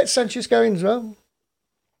think about Sanchez going as well?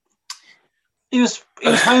 He was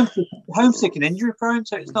homesick and injury prone,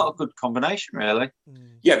 so it's not a good combination, really.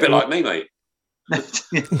 Yeah, a bit like me, mate.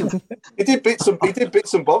 He did bits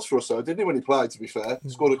and bobs for us, though, didn't he? When he played, to be fair, he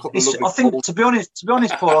scored a couple of lovely I think, goals. to be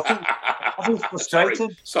honest, Paul, I think it's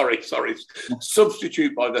frustrating. Sorry.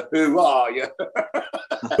 Substitute by the who are you?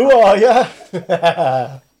 Who are you?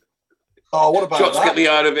 Oh, what about Shots that? Get me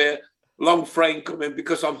out of here. Long frame coming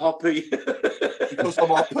because I'm hoppy. Because I'm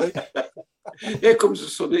happy. Here comes the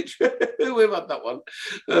Sunich. We've had that one.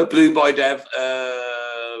 Blue by Dev.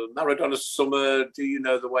 Maradona Summer. Do you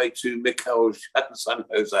know the way to Mikel San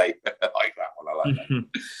Jose? I like that one. I like that.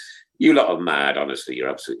 You lot are mad, honestly. You're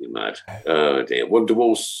absolutely mad. Oh, dear.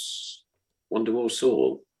 Wonderwall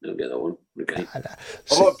Saul. Don't get that one. Okay.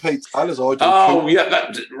 I like Pete Taylor's idea. Oh,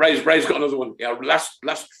 yeah. Ray's got another one. Yeah,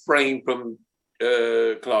 last frame from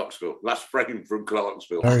Clarksville. Last frame from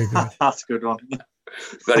Clarksville. Very good. That's a good one.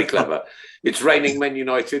 Very clever. It's raining Men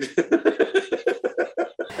United.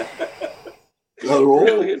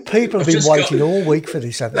 People have been waiting all week for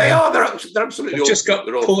this, haven't they? They are. They're absolutely. I've just got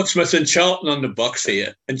Portsmouth and Charlton on the box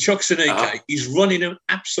here, and Chuck Sanike, he's running them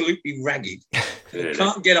absolutely ragged.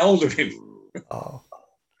 Can't get hold of him. Oh.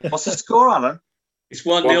 What's the score, Alan? It's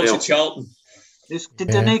 1-0 to Charlton. Did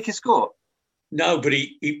Daniki score? No, but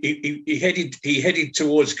he headed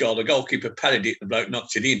towards goal. The goalkeeper padded it, the bloke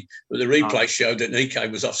knocked it in. But the replay showed that Nike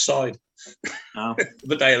was offside. Oh.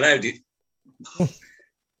 But they allowed it.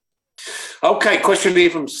 Okay, question here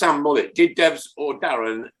from Sam Mullet. Did Devs or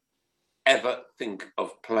Darren ever think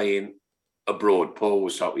of playing abroad? Paul, we'll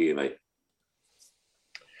start with you, mate.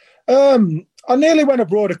 I nearly went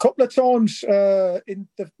abroad a couple of times in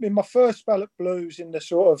my first spell at Blues in the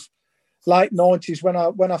sort of late 90s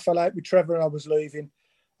when I fell out with Trevor and I was leaving.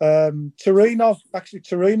 Torino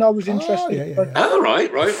was interesting. Oh,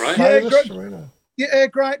 right.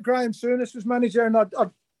 Graham Souness was manager, and I,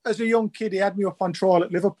 as a young kid, he had me up on trial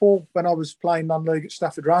at Liverpool when I was playing non-league at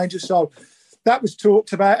Stafford Rangers. So that was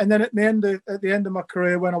talked about. And then at the end of my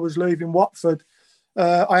career, when I was leaving Watford,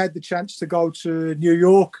 I had the chance to go to New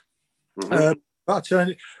York. Mm-hmm. But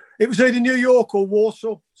it was either New York or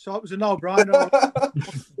Warsaw, so it was a no-brainer.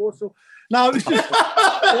 Warsaw. No, it was just.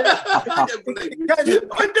 I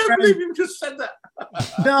don't believe you just said that.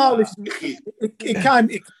 No, listen, it came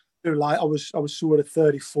too late. I was sort of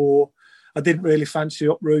 34. I didn't really fancy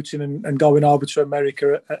uprooting and going over to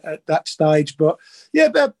America at that stage. But yeah,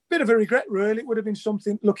 a bit of a regret, really. It would have been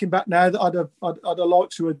something, looking back now, that I'd have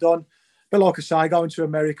liked to have done. But like I say, going to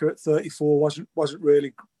America at 34 wasn't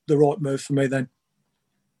really the right move for me then.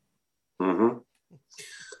 Mm-hmm.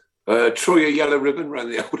 Troy, a yellow ribbon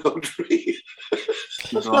around the old tree.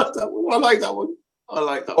 I like that one.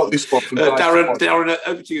 Darren,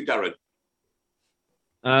 over to you, Darren.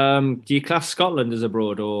 Do you class Scotland as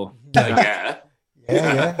abroad or? Yeah.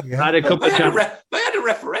 Yeah. I had a couple they had a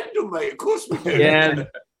referendum, mate. Of course we do. Yeah,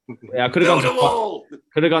 I could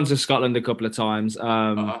have gone to Scotland a couple of times.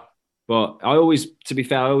 But I always, to be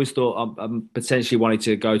fair, I always thought I potentially wanted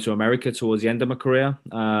to go to America towards the end of my career,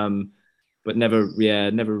 but never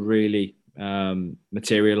really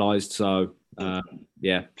materialised. So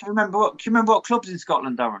yeah. Can you remember what clubs in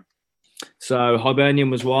Scotland, Darren? So Hibernian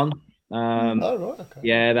was one. Okay.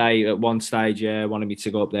 Yeah, they at one stage wanted me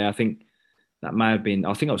to go up there. I think that may have been.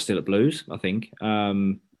 I think I was still at Blues. I think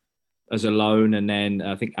as a loan, and then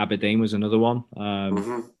I think Aberdeen was another one.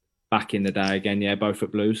 Back in the day, again, yeah, both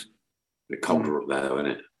at Blues. A bit colder up there, isn't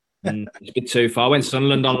it? It's a bit too far. I went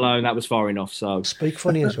Sunderland on loan. That was far enough. So speak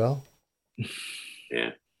funny as well.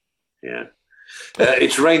 Yeah.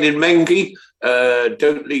 It's raining Mengi.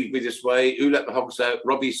 Don't leave me this way. Who let the hogs out?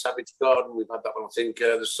 Robbie Savage Garden. We've had that one. I think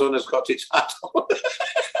the sun has got its hat on.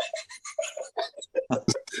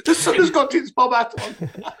 The sun has got its bob hat on.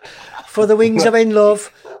 For the wings of in love.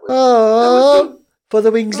 Oh, for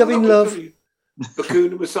the wings of in love.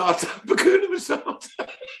 Bakuna Masata.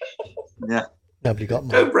 Yeah. Nobody got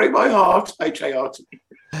mine. Don't break my heart. H-A-R-T.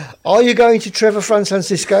 Are you going to Trevor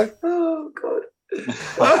Francisco? Oh, God. Who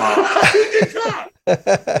did that?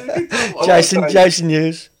 Jason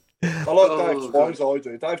Hughes. I like Dave Twines. I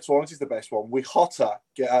do. Dave Twines is the best one. We hotter,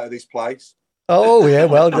 get out of this place. Oh yeah,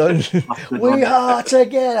 well done. We are to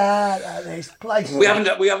get out of this place. We haven't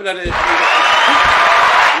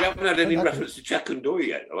had any reference to Check and Doy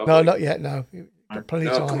yet. No, not yet. No. Plenty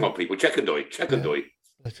of time. Come on, people. Check and Doy. Check and Doy.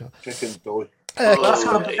 That's got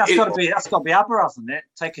to be ABBA, hasn't it?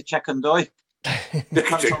 Take a check and doy.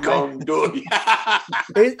 Check and Doy.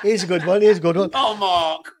 Here's a good one. Here's a good one. Oh,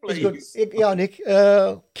 Mark, please. Yeah, Nick.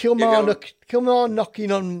 Kilmarnock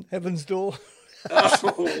knocking on heaven's door.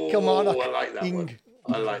 Kilmarnock. I like that one.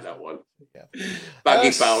 I like that one. Yeah.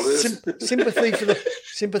 Baggy Fowlers.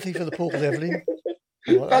 Sympathy for the Paul Devlin.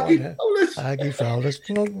 Baggy Fowlers.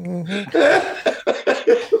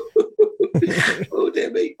 Oh dear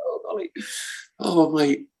me! Oh golly! Oh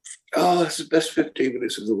mate! Oh, it's the best 15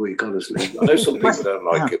 minutes of the week. Honestly, I know some people don't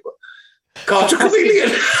like it, but Carter Chameleon.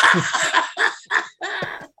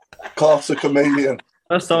 Carter Chameleon.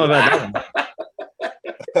 First time I've heard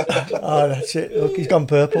that one. Oh, that's it. Look, he's gone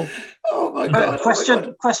purple. Oh my god!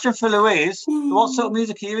 Question for Louise: what sort of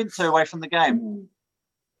music are you into away from the game?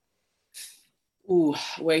 Ooh,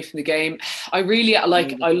 away from the game. I really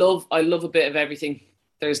like. I love a bit of everything.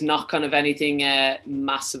 There's not kind of anything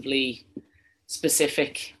massively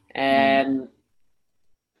specific. I'd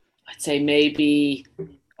say maybe.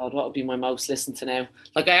 God, what would be my most listened to now?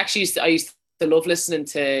 Like I used to love listening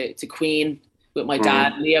to Queen with my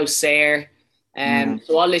dad, Leo Sayer.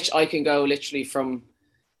 So I can go literally from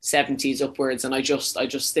 70s upwards, and I just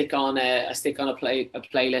stick on a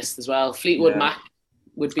playlist as well. Fleetwood Mac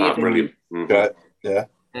would be brilliant. Yeah.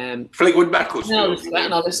 Fleetwood Mac was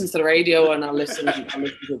and I'll listen to the radio and I'll listen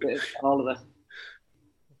to a bit of all of it.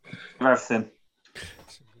 Everything.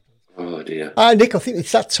 Oh dear. Nick, I think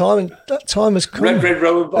it's that time, and that time has come. Red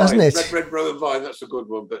Row and Vine, hasn't it? Red Row and Vine. That's a good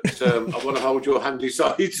one, but I want to hold your handy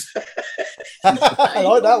sides. I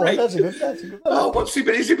like that one. That's a good one. Oh, what's he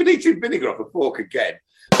been? Has he been eating vinegar off a fork again?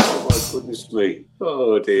 Oh my goodness me!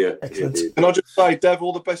 Oh dear. Excellent. Can I just say, Dev,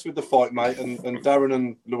 all the best with the fight, mate, and Darren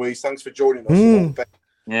and Louise, thanks for joining us.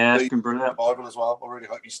 Yeah, it's been brilliant. Bible as well. I really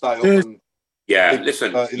hope you stay up. And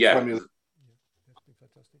listen.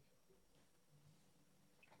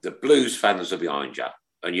 The Blues fans are behind you,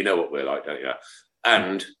 and you know what we're like, don't you?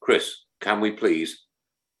 And Chris, can we please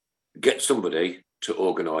get somebody to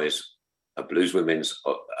organise a Blues women's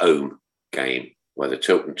home game where the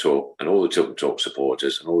Tilton Talk and all the Tilton Talk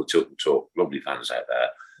supporters and all the Tilton Talk lovely fans out there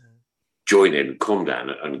join in, come down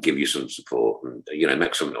and give you some support and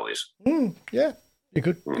make some noise. Yeah,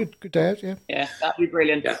 good day out. Yeah, that'd be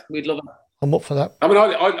brilliant. Yeah. We'd love it. I'm up for that. I mean,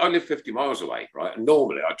 I live 50 miles away, right? And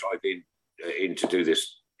normally I drive in to do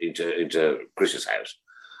this into Chris's house,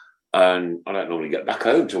 and I don't normally get back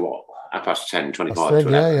home to 10:10, 25.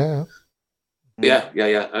 Yeah.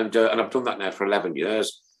 And I've done that now for 11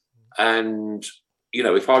 years. And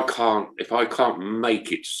if I can't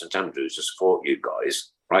make it to St Andrews to support you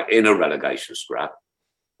guys, right, in a relegation scrap,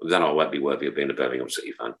 then I won't be worthy of being a Birmingham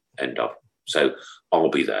City fan. End of. So I'll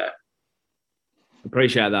be there.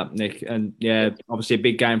 Appreciate that, Nick. And obviously a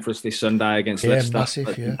big game for us this Sunday against Leicester.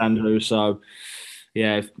 Massive, St Andrews. So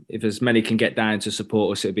if as many can get down to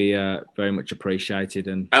support us, it'd be very much appreciated.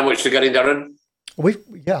 And how much to get in, Darren? I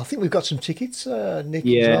think we've got some tickets, Nick.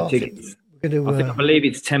 Yeah, tickets. I believe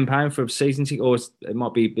it's £10 for a season ticket, or it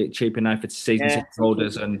might be a bit cheaper now for season ticket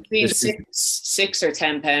holders. And £6 or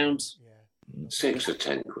 £10. £6 or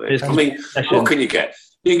 £10. I mean, what can you get?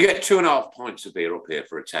 You can get 2.5 pints of beer up here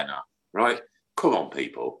for a tenner, right? Come on,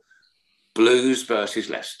 people. Blues versus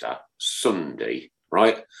Leicester, Sunday,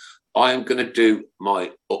 right? I am going to do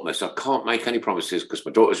my utmost. I can't make any promises because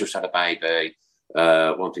my daughter's just had a baby,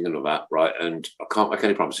 one thing and another, right? And I can't make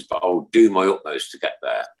any promises, but I'll do my utmost to get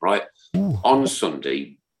there, right? Ooh. On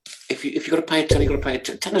Sunday, if you've got to pay a tenner, you've got to pay a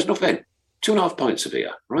tenner. Tenner's nothing. 2.5 pints of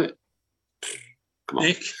beer, right? Come on.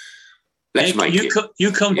 Nick, let's make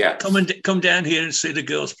it. Come down here and see the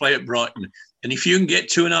girls play at Brighton. And if you can get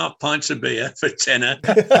 2.5 pints of beer for tenner,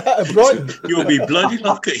 you'll be bloody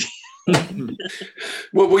lucky.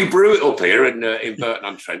 Well, we brew it up here in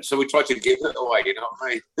Burton-on-Trent, so we try to give it away, you know what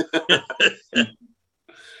I mean?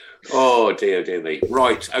 Oh, dear me.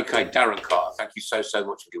 Right, okay, Darren Carter, thank you so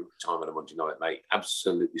much for giving me time on a Monday night, mate.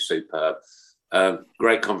 Absolutely superb.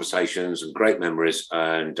 Great conversations and great memories,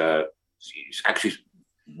 and it's actually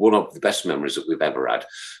one of the best memories that we've ever had.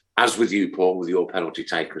 As with you, Paul, with your penalty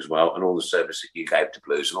take as well, and all the service that you gave to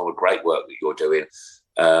Blues and all the great work that you're doing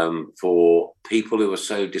for people who are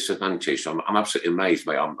so disadvantaged. I'm absolutely amazed,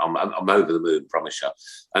 mate. I'm over the moon, promise you.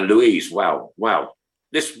 And Louise, wow.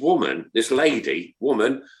 This lady, what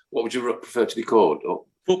would you prefer to be called? Or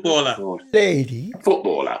Footballer. Lady.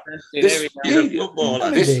 Footballer. This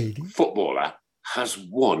footballer has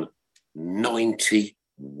won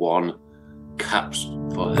 91 caps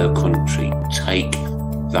for her country. Take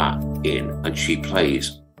that in. And she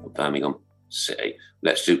plays for Birmingham City.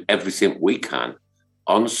 Let's do everything we can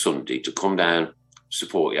on Sunday to come down,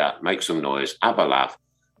 support you, make some noise, have a laugh,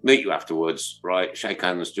 meet you afterwards, right? Shake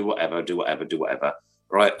hands, do whatever,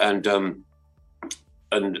 right? And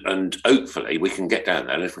hopefully we can get down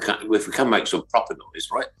there. And if we can make some proper noise,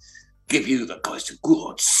 right? Give you the guys a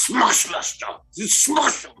good smash, Leicester,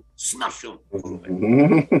 smash them. We'll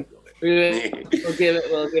give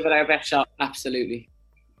it our best shot. Absolutely.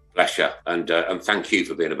 Bless you, and thank you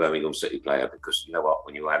for being a Birmingham City player, because you know what,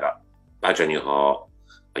 when you wear that badge on your heart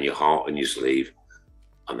and your heart on your sleeve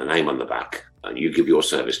and the name on the back, and you give your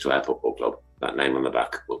service to our football club, that name on the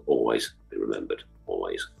back will always be remembered,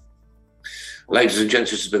 always. Ladies and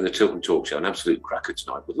gents, this has been the Tilton Talk Show, an absolute cracker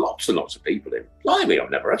tonight with lots and lots of people in. Blimey,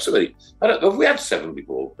 I've never had so many. Have we had 7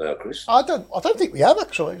 before, Chris? I don't think we have,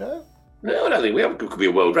 actually, no. No, I don't think we have. It could be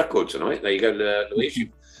a world record tonight. There you go, Louise.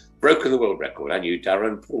 You've broken the world record, and you,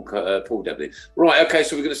 Darren, Paul Devlin. Right, okay,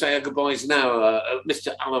 so we're going to say our goodbyes now.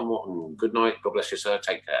 Mr. Alan Watton, good night. God bless you, sir.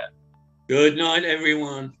 Take care. Good night,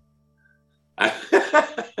 everyone. Mark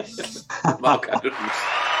Adams.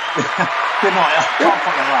 Good night. I can't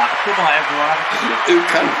follow that. Good night, everyone.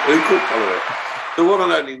 Who could follow it? The one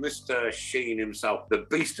and only Mr. Sheen himself, the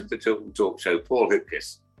beast of the Tilton Talk Show, Paul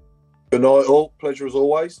Hipkiss. Good night, all. Pleasure as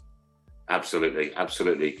always. Absolutely.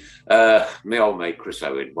 My old mate, Chris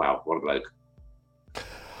Owen. Wow, what a bloke.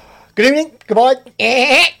 Good evening. Goodbye.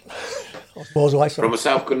 From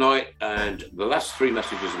myself, good night. And the last 3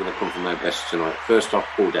 messages are going to come from our guests tonight. First off,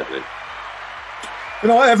 Paul Devlin. Good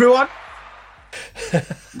night, everyone.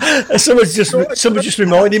 Somebody just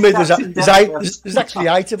reminded me there's actually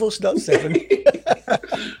 8 of us, not 7.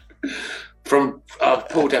 From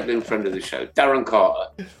Paul Devlin, friend of the show. Darren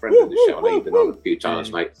Carter, friend of the show. I know you've been on a few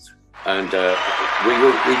times, mate. And we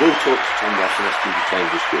will talk to Tom Ross and ask him to change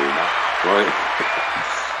his school now, right?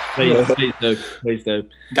 Please do.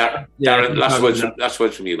 Darren, last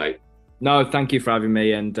words from you, mate. No, thank you for having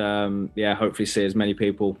me, and hopefully see as many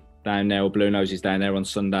people down there, or Blue Noses down there on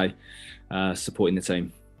Sunday, supporting the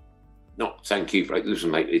team. No, thank you. Listen,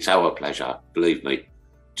 mate, it's our pleasure, believe me,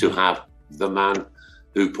 to have the man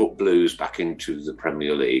who put Blues back into the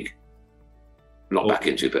Premier League. Not back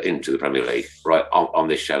into, but into the Premier League, right, on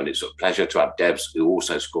this show. And it's a pleasure to have Debs, who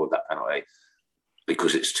also scored that penalty,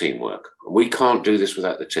 because it's teamwork. And we can't do this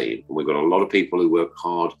without the team. And we've got a lot of people who work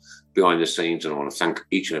hard behind the scenes, and I want to thank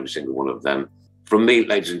each and every single one of them. From me,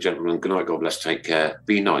 ladies and gentlemen, good night, God bless, take care.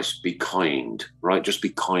 Be nice, be kind, right? Just be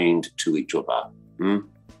kind to each other. No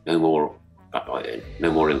more backbiting,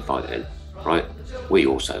 no more infighting, right? We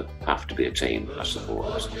also have to be a team that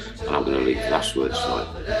supports us. And I'm going to leave the last words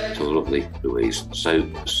tonight to the lovely Louise. So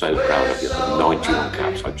proud of you. 91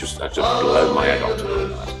 caps. I just blown my head off to the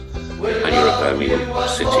that. And you're a Birmingham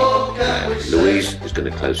City player. Louise is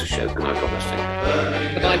going to close the show. Good night, God bless you.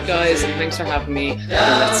 Good night, guys. Thanks for having me. And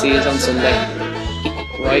let's see you on Sunday.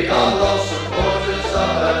 Right on.